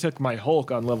 and then he took my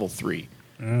Hulk on level 3,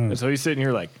 and so he's sitting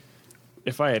here like,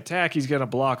 if I attack, he's gonna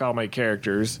block all my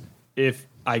characters. If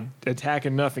I attack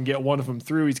enough and get one of them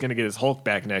through, he's gonna get his Hulk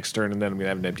back next turn, and then I'm gonna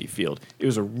have an empty field. It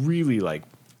was a really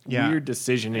weird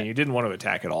decision, and you didn't want to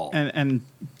attack at all. And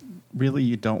really,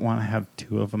 you don't want to have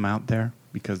two of them out there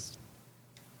because,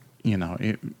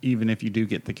 even if you do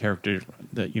get the character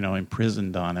that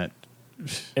imprisoned on it.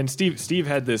 And Steve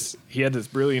had this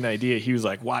brilliant idea. He was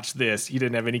like, watch this. He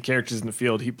didn't have any characters in the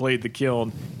field. He played the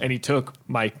kiln, and he took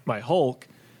my Hulk.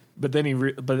 But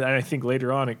then but I think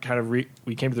later on it kind of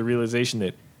we came to the realization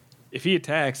that if he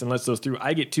attacks and lets those through,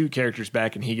 I get 2 characters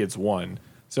back and he gets 1.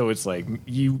 So it's like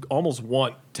you almost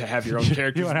want to have your own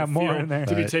characters You want to have more in there.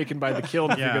 to be taken by the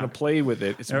kiln if you're going to play with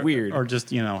it. It's weird. Or just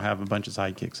have a bunch of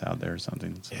sidekicks out there or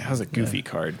something. So, Yeah, that was a goofy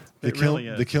card. The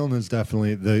kiln is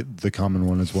definitely the common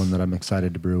one is one that I'm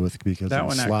excited to brew with because That it'll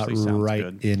one slot actually sounds right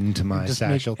good. into my Just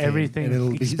satchel make team, everything and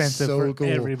it'll expensive be so for cool.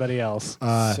 everybody else.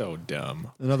 So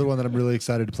dumb. Another one that I'm really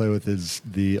excited to play with is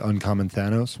the Uncommon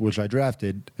Thanos, which I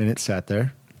drafted, and it sat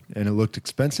there, and it looked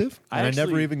expensive, and I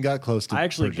never even got close to I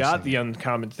actually got purchasing the it.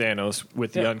 Uncommon Thanos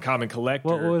with the Yeah. Uncommon Collector.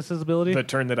 What was his ability? The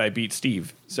turn that I beat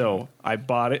Steve. So I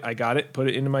bought it, I got it, put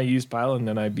it into my used pile, and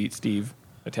then I beat Steve,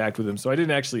 attacked with him. So I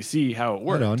didn't actually see how it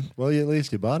worked. Right on. Well, at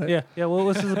least you bought it. Yeah. What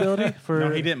was his ability for?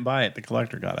 No, he didn't buy it. The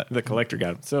collector got it. The collector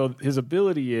got him. So his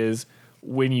ability is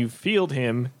when you field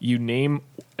him, you name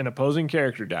an opposing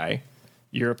character die.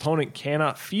 Your opponent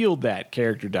cannot field that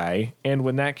character die, and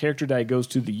when that character die goes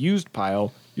to the used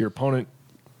pile, your opponent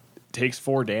takes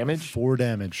 4 damage. 4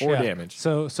 damage. 4 Yeah. damage.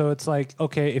 So it's like,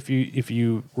 okay, if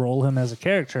you roll him as a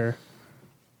character,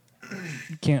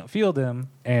 you can't field him,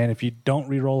 and if you don't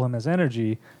re-roll him as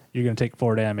energy, you're going to take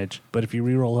 4 damage. But if you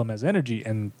re-roll him as energy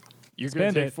and You're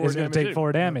gonna spend take it, 4 it's going to damage take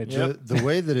 4 damage. The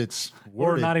way that it's Or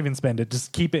worded, not even spend it,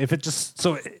 just keep it. If it just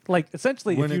so like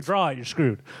essentially, When if you it's- draw it, you're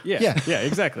screwed. Yeah,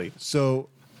 exactly. so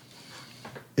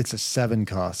it's a 7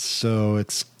 cost. So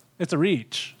it's It's a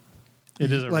reach.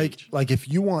 It is a reach. like if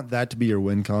you want that to be your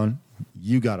win con,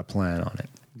 you got to plan on it.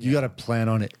 You got to plan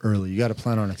on it early. You got to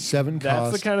plan on a 7 That's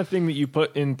cost. the kind of thing that you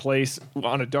put in place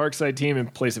on a dark side team in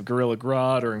place of Gorilla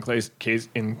Grodd or in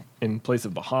place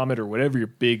of Bahamut or whatever your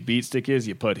big beat stick is.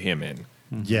 You put him in,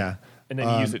 Yeah. and then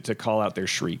you use it to call out their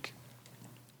shriek,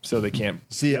 so they can't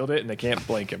See, field it and they can't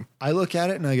blank him. I look at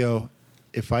it and I go,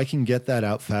 if I can get that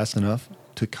out fast enough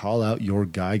to call out your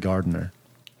Guy Gardner,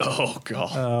 Oh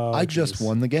god! I just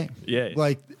won the game. Yeah.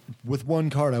 Like with 1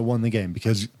 card, I won the game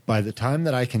because by the time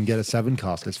that I can get a 7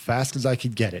 cost as fast as I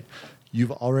could get it,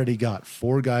 you've already got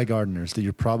 4 Guy Gardners that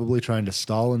you're probably trying to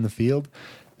stall in the field.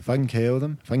 If I can KO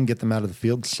them, if I can get them out of the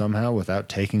field somehow without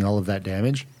taking all of that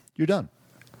damage, you're done.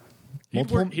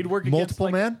 He'd work against, multiple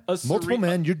like, man, a multiple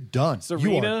man, you're done. You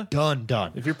Serena? are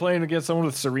done. If you're playing against someone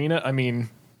with Serena, I mean,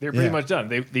 they're pretty Yeah. much done.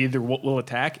 They either will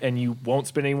attack and you won't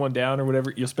spin anyone down or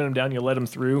whatever. You'll spin them down, you'll let them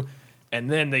through, and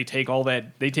then they take all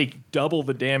that. They take double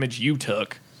the damage you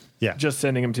took. Yeah. Just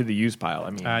sending them to the use pile.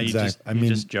 I mean, You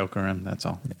just joker him. That's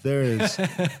all. There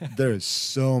is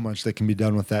so much that can be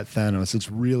done with that Thanos.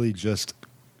 It's really just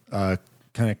kind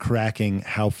of cracking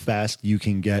how fast you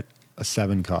can get a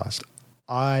 7 cost.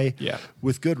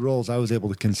 With good rolls, I was able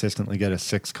to consistently get a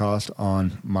 6 cost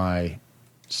on my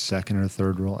 2nd or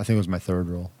 3rd roll. I think it was my 3rd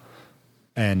roll.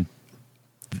 And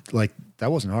like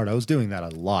that wasn't hard. I was doing that a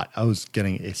lot. I was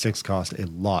getting a 6 cost a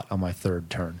lot on my 3rd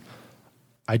turn.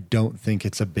 I don't think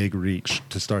it's a big reach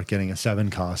to start getting a 7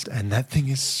 cost, and that thing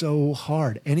is so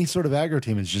hard. Any sort of aggro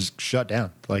team is just shut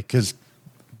down. Like, because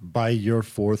by your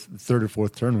 3rd or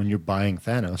 4th turn, when you're buying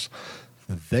Thanos,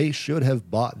 they should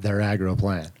have bought their aggro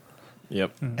plan,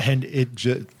 yep. and it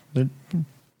just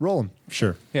roll them.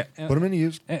 Sure, Yeah. put them in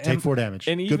use. Take 4 damage.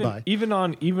 And Goodbye. even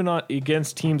on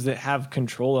against teams that have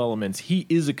control elements, he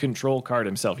is a control card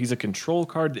himself. He's a control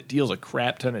card that deals a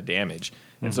crap ton of damage.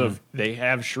 And so if they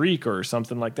have Shriek or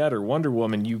something like that or Wonder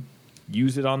Woman, you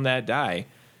use it on that die,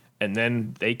 and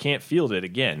then they can't field it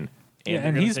again.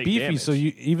 And they're he's gonna take beefy, damage. so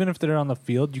even if they're on the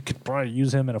field, you could probably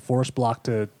use him in a force block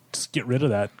to just get rid of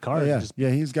that card. yeah, Just-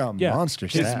 he's got Yeah. monster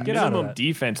His stats. Get out of minimum that.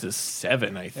 defense is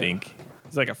 7, I think.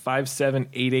 It's like a 5'7",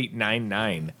 8'8",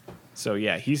 9'9". So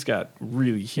yeah, he's got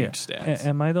really huge stats.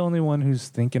 Am I the only one who's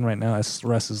thinking right now, as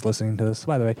Russ is listening to this?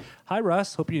 By the way, hi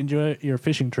Russ, hope you enjoy your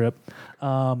fishing trip.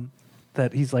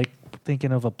 That he's like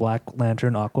thinking of a Black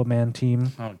Lantern Aquaman team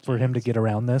for him to get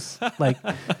around this. Like,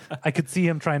 I could see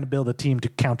him trying to build a team to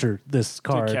counter this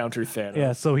card. To counter Thanos.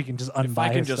 Yeah, so he can just unbuy If I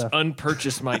can his just stuff.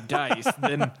 unpurchase my dice,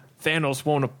 then Thanos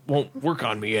won't work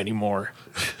on me anymore.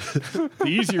 The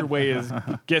easier way is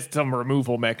get some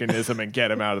removal mechanism and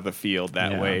get him out of the field.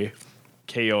 That way,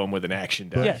 KO him with an action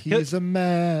die. Yeah. He's a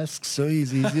mask, so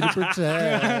he's easy to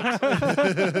protect.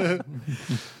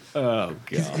 Oh god.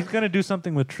 He's going to do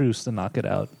something with Truce to knock it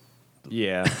out.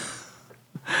 Yeah.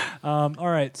 All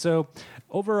right, so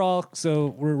overall,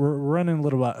 we're running a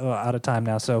little out of time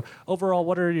now. So overall,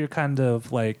 what are your kind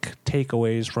of like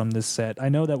takeaways from this set? I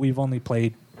know that we've only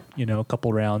played, a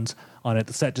couple rounds on it.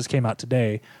 The set just came out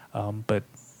today, but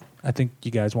I think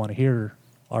you guys want to hear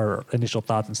our initial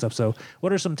thoughts and stuff. So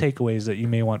what are some takeaways that you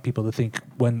may want people to think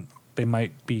when they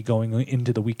might be going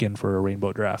into the weekend for a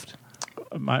Rainbow Draft?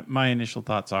 My initial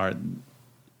thoughts are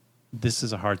this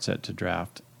is a hard set to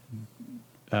draft.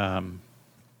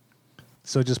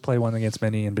 So just play one against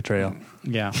many in Betrayal.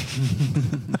 Yeah.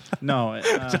 No.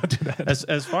 Don't do that.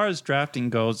 As far as drafting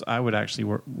goes, I would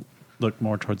actually look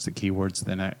more towards the keywords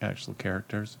than actual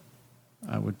characters.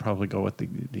 I would probably go with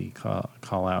the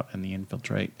call out and the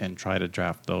infiltrate and try to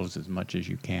draft those as much as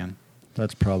you can.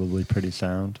 That's probably pretty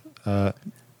sound.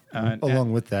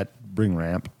 Along with that, bring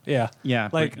ramp. Yeah. Yeah.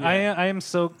 Like but-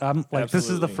 I'm like, this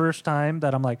is the Absolutely. first time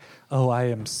that I'm like, oh, I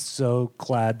am so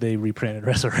glad they reprinted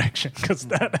Resurrection because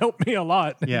that helped me a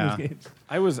lot. in Yeah. these games.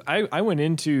 I went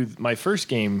into my first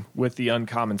game with the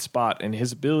uncommon spot, and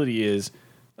his ability is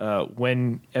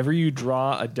whenever you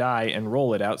draw a die and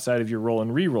roll it outside of your roll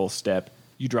and re-roll step,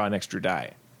 you draw an extra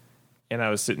die. And I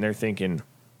was sitting there thinking,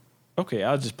 okay,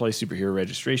 I'll just play Superhero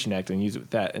Registration Act and use it with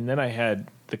that. And then I had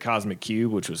the Cosmic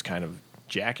Cube, which was kind of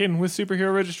jacking with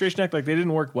Superhero Registration Act. Like, they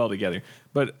didn't work well together.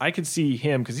 But I could see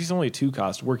him, because he's only a 2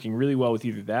 cost, working really well with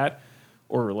either that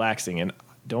or relaxing. And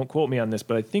don't quote me on this,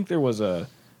 but I think there was a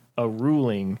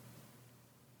ruling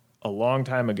a long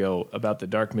time ago about the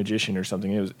Dark Magician or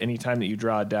something. It was any time that you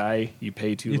draw a die, you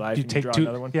pay 2 life You and take you draw two.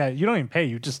 another one. Yeah, you don't even pay.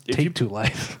 You just If take you- 2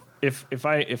 life. If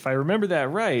I remember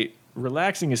that right,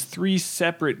 relaxing is 3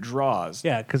 separate draws.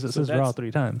 Yeah, because it says that's- draw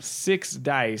 3 times. 6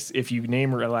 dice. If you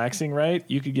name relaxing right,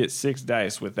 you could get 6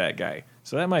 dice with that guy.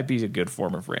 So that might be a good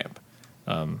form of ramp.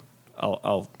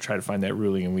 I'll try to find that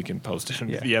ruling and we can post it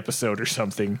into the episode or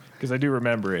something, because I do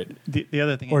remember it. The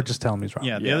other thing, Or just tell him he's wrong.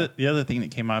 yeah, Yeah. the other thing that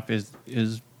came up is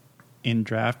in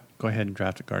draft. Go ahead and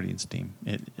draft a Guardians team.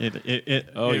 It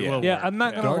Oh, yeah. will Yeah, work. I'm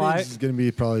not gonna lie. Guardians is going to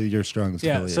be probably your strongest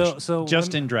Yeah, affiliation. so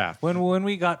Just when, in draft. when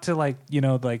we got to like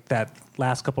like that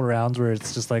last couple rounds where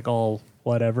it's just like all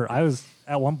whatever, I was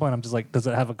at one point I'm just like, does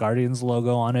it have a Guardians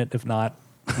logo on it? If not,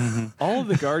 All of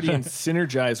the Guardians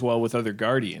synergize well with other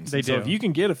Guardians. They So do. if you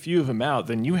can get a few of them out,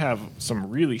 then you have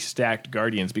some really stacked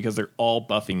Guardians because they're all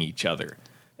buffing each other.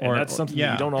 And Or- that's something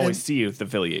yeah. you don't always And- see with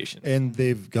affiliations. And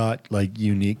they've got like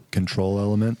unique control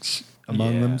elements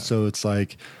among Yeah. them. So it's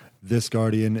like this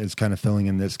Guardian is kind of filling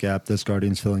in this gap, this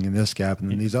Guardian's filling in this gap,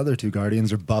 and then these other 2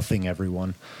 Guardians are buffing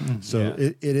everyone. So Yeah.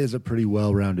 it is a pretty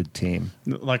well-rounded team.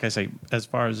 Like I say, as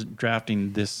far as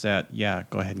drafting this set, yeah,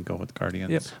 go ahead and go with Guardians.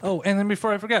 yep. Oh, and then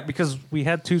before I forget, because we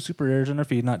had 2 super rares in our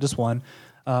feed, not just one.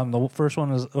 The first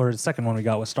one was, or the second one we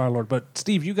got was Star-Lord. But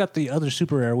Steve, you got the other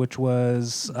super rare, which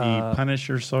was The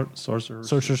Punisher Sorcerer.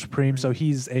 Sorcerer Supreme. So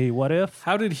he's a what if?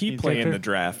 How did he play in character? the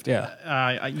draft? Yeah.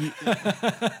 I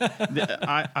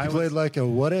Played would, like a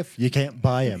what if? You can't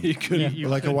buy him. You could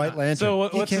Like a White Lantern. So You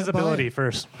what's his can't buy ability him.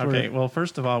 first? okay. Well,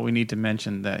 first of all, we need to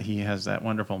mention that he has that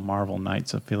wonderful Marvel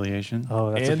Knights affiliation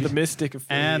Oh, that's and a, the Mystic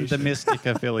affiliation. and the Mystic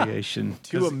affiliation.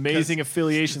 2 amazing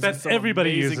affiliations that and some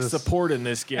everybody amazing uses. support in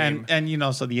this game.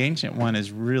 And so the ancient one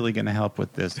is really going to help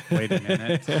with this. Wait a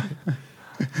minute.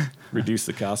 Reduce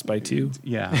the cost by 2.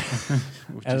 Yeah.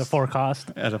 Which at a is 4 cost.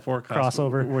 at a 4 cost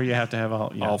crossover. where you have to have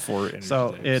all All 4 energy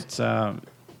So types. it's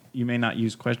you may not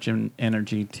use question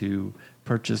energy to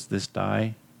purchase this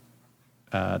die.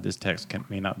 This text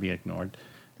may not be ignored.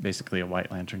 Basically, a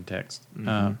White Lantern text.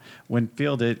 When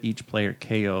fielded, each player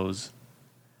KOs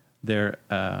their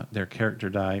character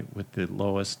die with the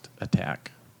lowest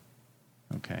attack.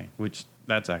 Okay, which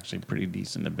that's actually pretty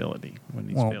decent ability when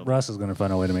he's Well, fielded. Russ is going to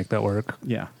find a way to make that work.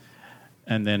 Yeah,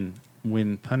 and then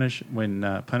when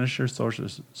Punisher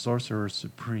Sorcerer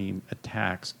Supreme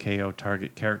attacks, KO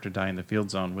target character die in the field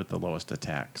zone with the lowest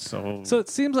attack. So So it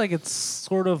seems like it's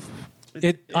sort of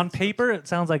on paper. It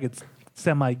sounds like it's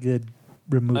semi good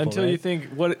removal. Until right? you think,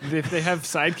 what if they have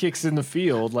sidekicks in the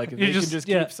field? Like if You they just- can just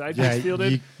yeah. keep sidekicks Yeah,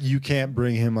 fielded. you can't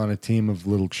bring him on a team of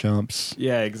little chumps.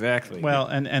 Yeah, exactly. Well,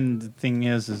 and the thing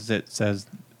is it says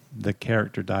the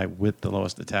character die with the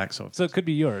lowest attack. So So it could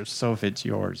be yours. so if it's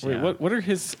yours, wait, yeah. what are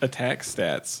his attack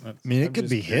stats? I mean, it I'm could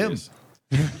just be curious. him.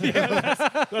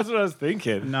 That's what I was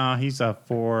thinking. No, he's a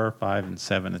 4, 5, and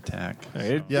 7 attack.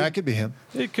 Yeah, it could be him.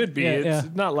 It could be. Yeah, It's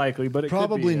yeah. not likely, but it could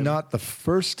Probably be him. not the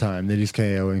first time that he's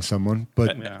KOing someone,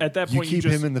 but Yeah. At that you point, keep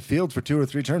just, him in the field for 2 or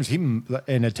 3 turns.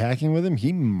 And attacking with him,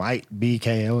 he might be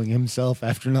KOing himself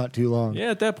after not too long.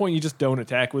 Yeah, at that point, you just don't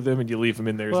attack with him and you leave him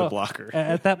in there as Well, a blocker.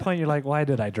 At that point, you're like, why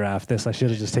did I draft this? I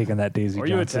should have just taken that Daisy Or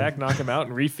you Johnson. attack, knock him out,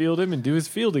 and refield him and do his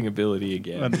fielding ability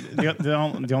again.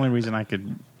 The only reason I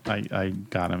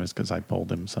got him is because I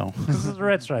pulled him. So This is a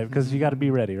red stripe because you got to be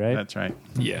ready, right? that's right.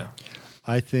 Yeah.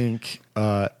 I think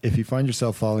if you find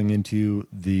yourself falling into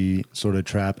the sort of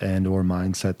trap and or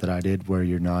mindset that I did, where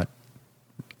you're not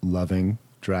loving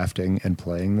drafting and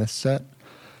playing this set,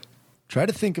 try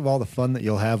to think of all the fun that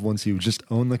you'll have once you just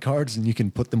own the cards and you can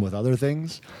put them with other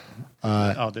things.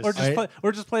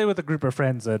 Or just play with a group of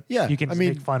friends that Yeah, you can I just mean,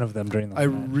 make fun of them during the I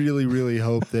match. really, really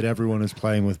hope that everyone is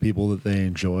playing with people that they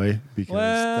enjoy, because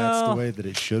that's the Well, way that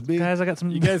it should be. Guys, I got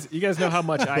some. You guys know how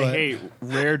much I But- hate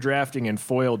rare drafting and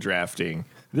foil drafting.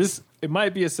 It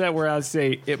might be a set where I'd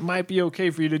say it might be okay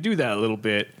for you to do that a little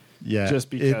bit. Yeah, Just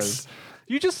because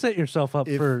You just set yourself up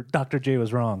If- for Dr. J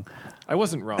was wrong. I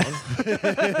wasn't wrong.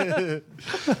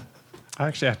 I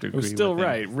actually have to I agree. was still with him.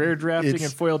 right. Rare drafting It's-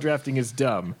 and foil drafting is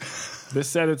dumb. This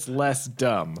set it's less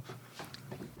dumb.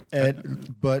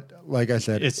 But like I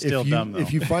said, It's still if you, dumb, though.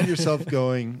 If you find yourself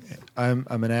going, I'm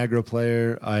an aggro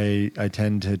player. I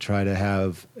tend to try to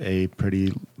have a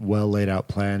pretty well laid out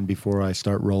plan before I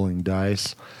start rolling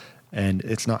dice, and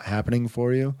it's not happening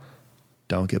for you.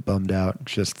 Don't get bummed out.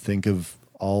 Just think of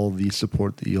all the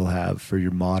support that you'll have for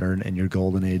your modern and your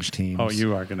golden age teams. Oh,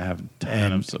 you are going to have a ton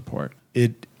And of support.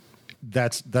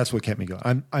 That's what kept me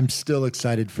going. I'm still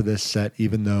excited for this set,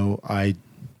 even though I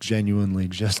genuinely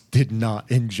just did not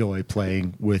enjoy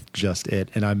playing with just it.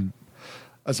 And I'm,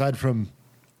 aside from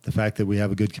the fact that we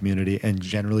have a good community and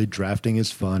generally drafting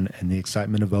is fun and the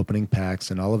excitement of opening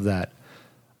packs and all of that,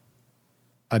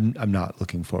 I'm not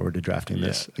looking forward to drafting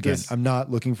this again. I'm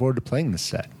not looking forward to playing this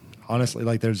set. Honestly,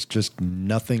 like there's just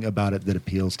nothing about it that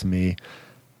appeals to me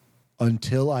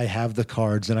until I have the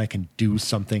cards and I can do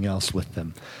something else with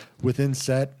them. Within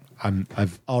set,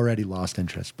 I've already lost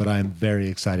interest, but I am very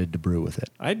excited to brew with it.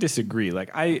 I disagree. Like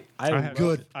I have-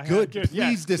 Good. I have- Please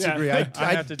yeah, disagree. yeah. I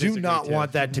I have to do disagree, not too.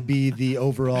 want that to be the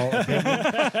overall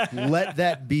opinion. Let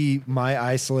that be my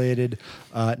isolated,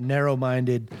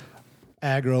 narrow-minded,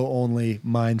 aggro-only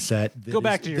mindset. that Go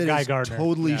back to your that Guy is Gardner.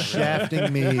 Totally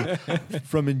shafting me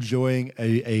from enjoying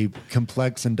a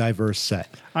complex and diverse set.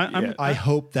 I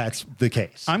hope that's the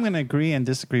case. I'm going to agree and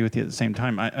disagree with you at the same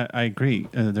time. I agree.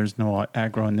 There's no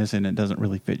aggro in this, and it doesn't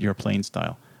really fit your playing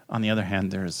style. On the other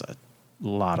hand, there's a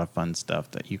lot of fun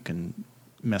stuff that you can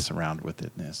mess around with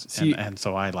in this, See- and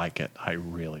so I like it. I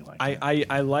really like it.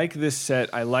 I like this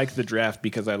set. I like the draft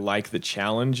because I like the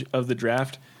challenge of the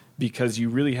draft, because you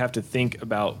really have to think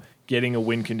about getting a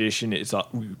win condition. It's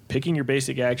picking your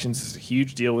basic actions is a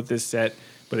huge deal with this set.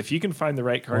 But if you can find the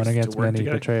right cards One to against work many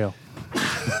together, betrayal.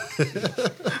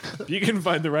 if you can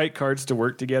find the right cards to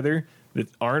work together that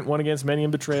aren't one against many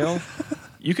and betrayal,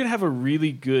 you can have a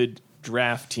really good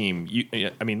draft team.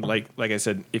 I mean, like I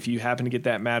said, if you happen to get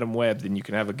that Madam Web, then you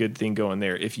can have a good thing going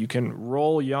there. If you can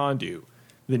roll Yondu,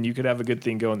 then you could have a good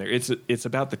thing going there. It's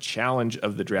about the challenge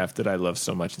of the draft that I love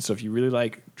so much. And so if you really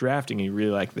like drafting and you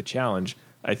really like the challenge,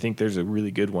 I think there's a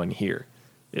really good one here.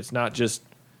 It's not just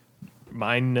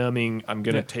mind numbing. I'm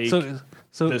going to take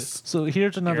this So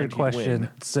here's another guaranteed question. win.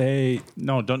 Say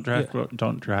No, don't draft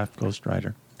Ghost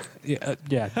Rider.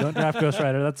 yeah, don't draft Ghost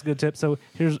Rider. That's a good tip. So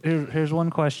here's one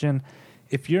question.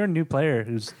 If you're a new player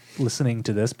who's listening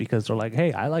to this because they're like,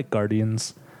 hey, I like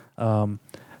Guardians, do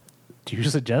you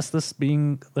suggest this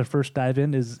being their first dive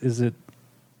in? Is it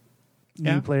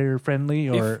Yeah. new player friendly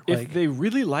or if they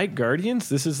really like Guardians,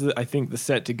 this is I think the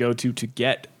set to go to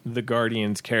get the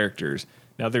Guardians characters.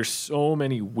 Now there's so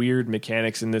many weird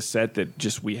mechanics in this set that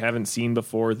just we haven't seen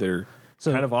before. They're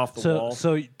kind of off the wall.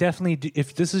 So definitely,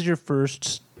 if this is your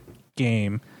first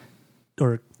game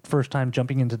or first time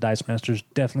jumping into Dice Masters,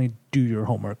 definitely do your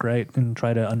homework, right, and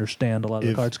try to understand a lot of the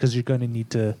If- cards because you're going to need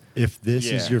to. If this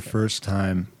is Yeah. your first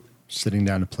time sitting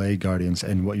down to play Guardians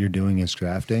and what you're doing is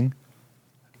drafting,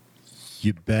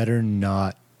 you better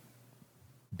not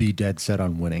be dead set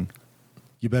on winning.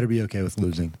 You better be okay with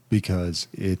losing because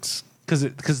it's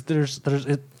because there's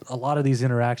a lot of these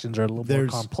interactions are a little more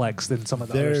complex than some of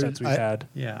the other sets we've had.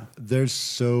 Yeah. There's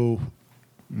so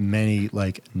many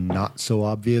like not so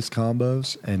obvious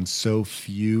combos and so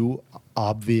few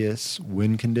obvious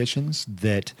win conditions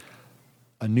that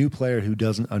a new player who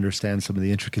doesn't understand some of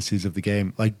the intricacies of the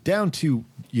game, like down to,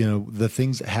 you know, the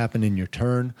things that happen in your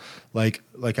turn, like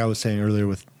I was saying earlier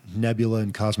with Nebula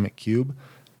and Cosmic Cube,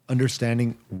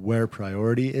 understanding where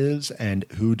priority is and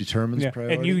who determines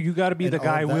priority. And you got to be the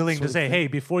guy willing to say, hey,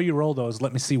 before you roll those,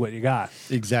 let me see what you got.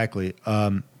 Exactly.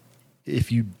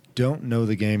 If you don't know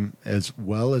the game as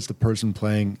well as the person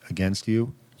playing against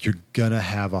you, you're going to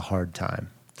have a hard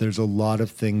time. There's a lot of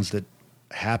things that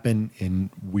happen in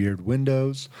weird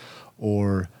windows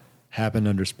or happen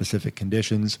under specific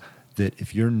conditions that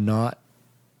if you're not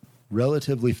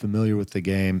relatively familiar with the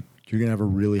game, you're going to have a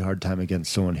really hard time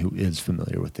against someone who is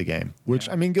familiar with the game, which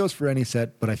I mean goes for any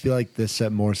set, but I feel like this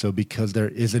set more so because there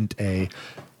isn't a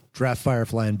draft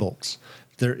Firefly and bolts.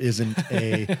 There isn't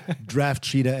a draft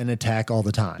cheetah and attack all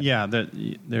the time. Yeah,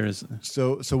 there is.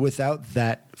 So without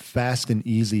that fast and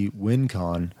easy win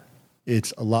con,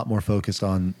 it's a lot more focused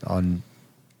on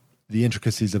the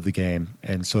intricacies of the game.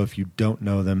 And so if you don't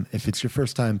know them, if it's your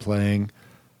first time playing,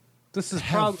 this is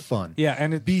have fun. Yeah,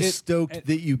 and be stoked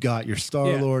that you got your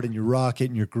Star-Lord and your Rocket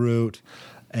and your Groot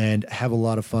and have a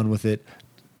lot of fun with it.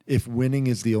 If winning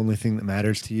is the only thing that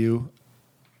matters to you,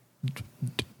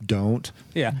 don't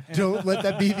let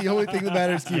that be the only thing that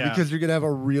matters to you because you're going to have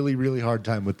a really, really hard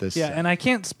time with this. Yeah, and I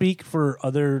can't speak for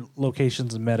other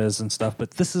locations and metas and stuff,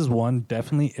 but this is one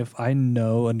definitely if I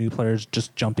know a new player is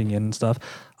just jumping in and stuff,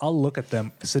 I'll look at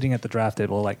them sitting at the draft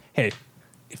table like, hey,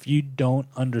 if you don't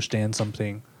understand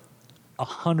something,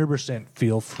 100%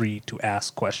 feel free to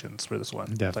ask questions for this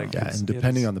one. Definitely. Like, and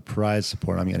depending on the prize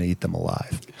support, I'm going to eat them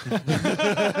alive.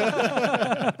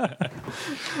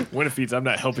 Winifeeds, I'm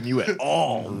not helping you at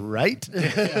all. Right?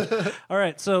 All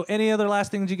right. So, any other last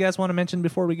things you guys want to mention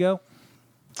before we go?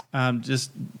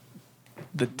 Just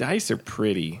the dice are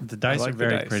pretty. The dice are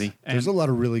very pretty. There's a lot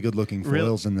of really good looking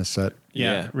foils in this set.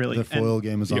 Yeah, really. The foil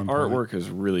game is the on artwork point.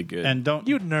 is really good. And don't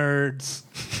You nerds.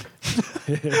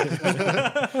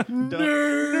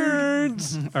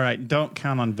 Nerds. All right, don't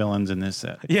count on villains in this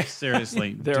set. Yeah.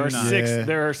 Seriously. there are do not. six. Yeah.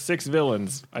 There are 6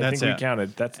 villains. I That's think it. we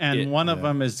counted. That's And it. one of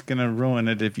them is going to ruin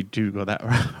it if you do go that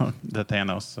route, the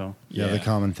Thanos. So Yeah, the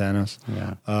common Thanos.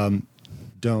 yeah.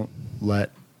 Don't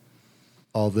let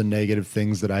all the negative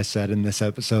things that I said in this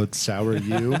episode sour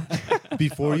you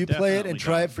before you play it and definitely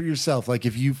try it for yourself. Like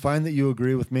if you find that you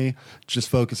agree with me, just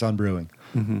focus on brewing.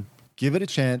 Give it a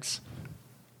chance.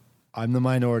 I'm the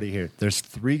minority here. There's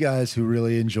 3 guys who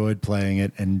really enjoyed playing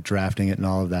it and drafting it and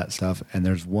all of that stuff. And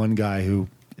there's 1 guy who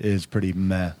is pretty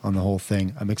meh on the whole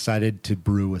thing. I'm excited to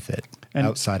brew with it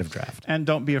outside of draft. And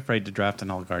don't be afraid to draft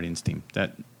an All Guardians team.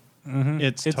 That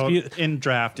it's in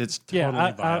draft. It's totally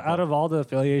viable. Out of all the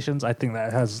affiliations, I think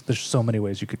there's so many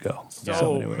ways you could go.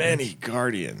 so many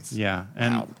Guardians. Yeah,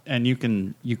 and you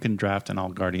can draft an All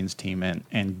Guardians team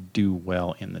and do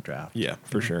well in the draft. Yeah,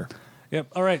 for sure. Yep.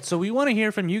 All right. So we want to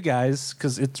hear from you guys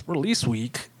because it's release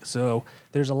week. So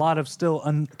there's a lot of still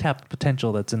untapped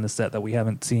potential that's in the set that we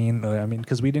haven't seen. I mean,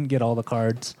 because we didn't get all the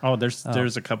cards. Oh,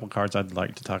 there's a couple cards I'd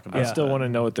like to talk about. I still want to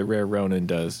know what the rare Ronin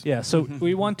does. Yeah. So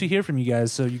we want to hear from you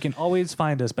guys. So you can always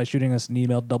find us by shooting us an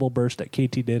email,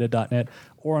 doubleburst@ktdata.net,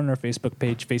 or on our Facebook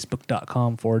page,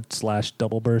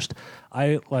 facebook.com/doubleburst.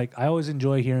 I always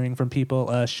enjoy hearing from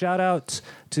people. Shout out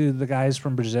to the guys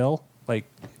from Brazil. Like,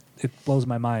 it blows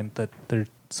my mind that there's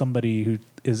somebody who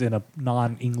is in a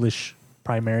non-English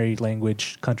primary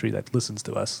language country that listens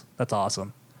to us. That's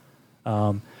awesome.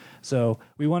 So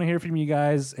we want to hear from you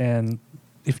guys, and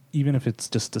even if it's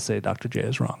just to say Dr. J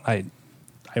is wrong, I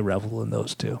revel in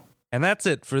those too. And that's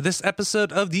it for this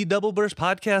episode of the Double Burst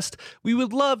Podcast. We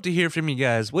would love to hear from you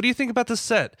guys. What do you think about the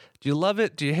set? Do you love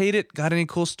it? Do you hate it? Got any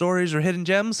cool stories or hidden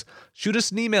gems? Shoot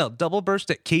us an email,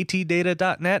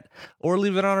 doubleburst@ktdata.net, or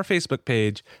leave it on our Facebook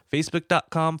page,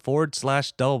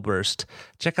 facebook.com/doubleburst.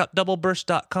 Check out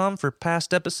doubleburst.com for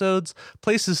past episodes,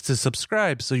 places to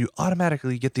subscribe so you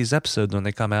automatically get these episodes when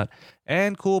they come out,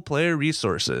 and cool player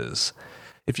resources.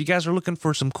 If you guys are looking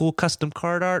for some cool custom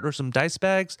card art or some dice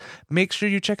bags, make sure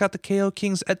you check out the KO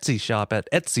Kings Etsy shop at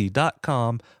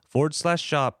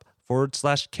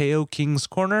etsy.com/shop/KO Kings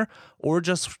Corner, or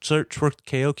just search for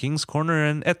KO Kings Corner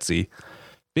and Etsy.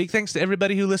 Big thanks to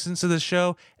everybody who listens to the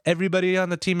show. Everybody on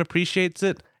the team appreciates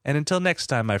it. And until next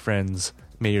time, my friends,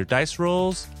 may your dice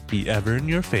rolls be ever in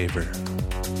your favor.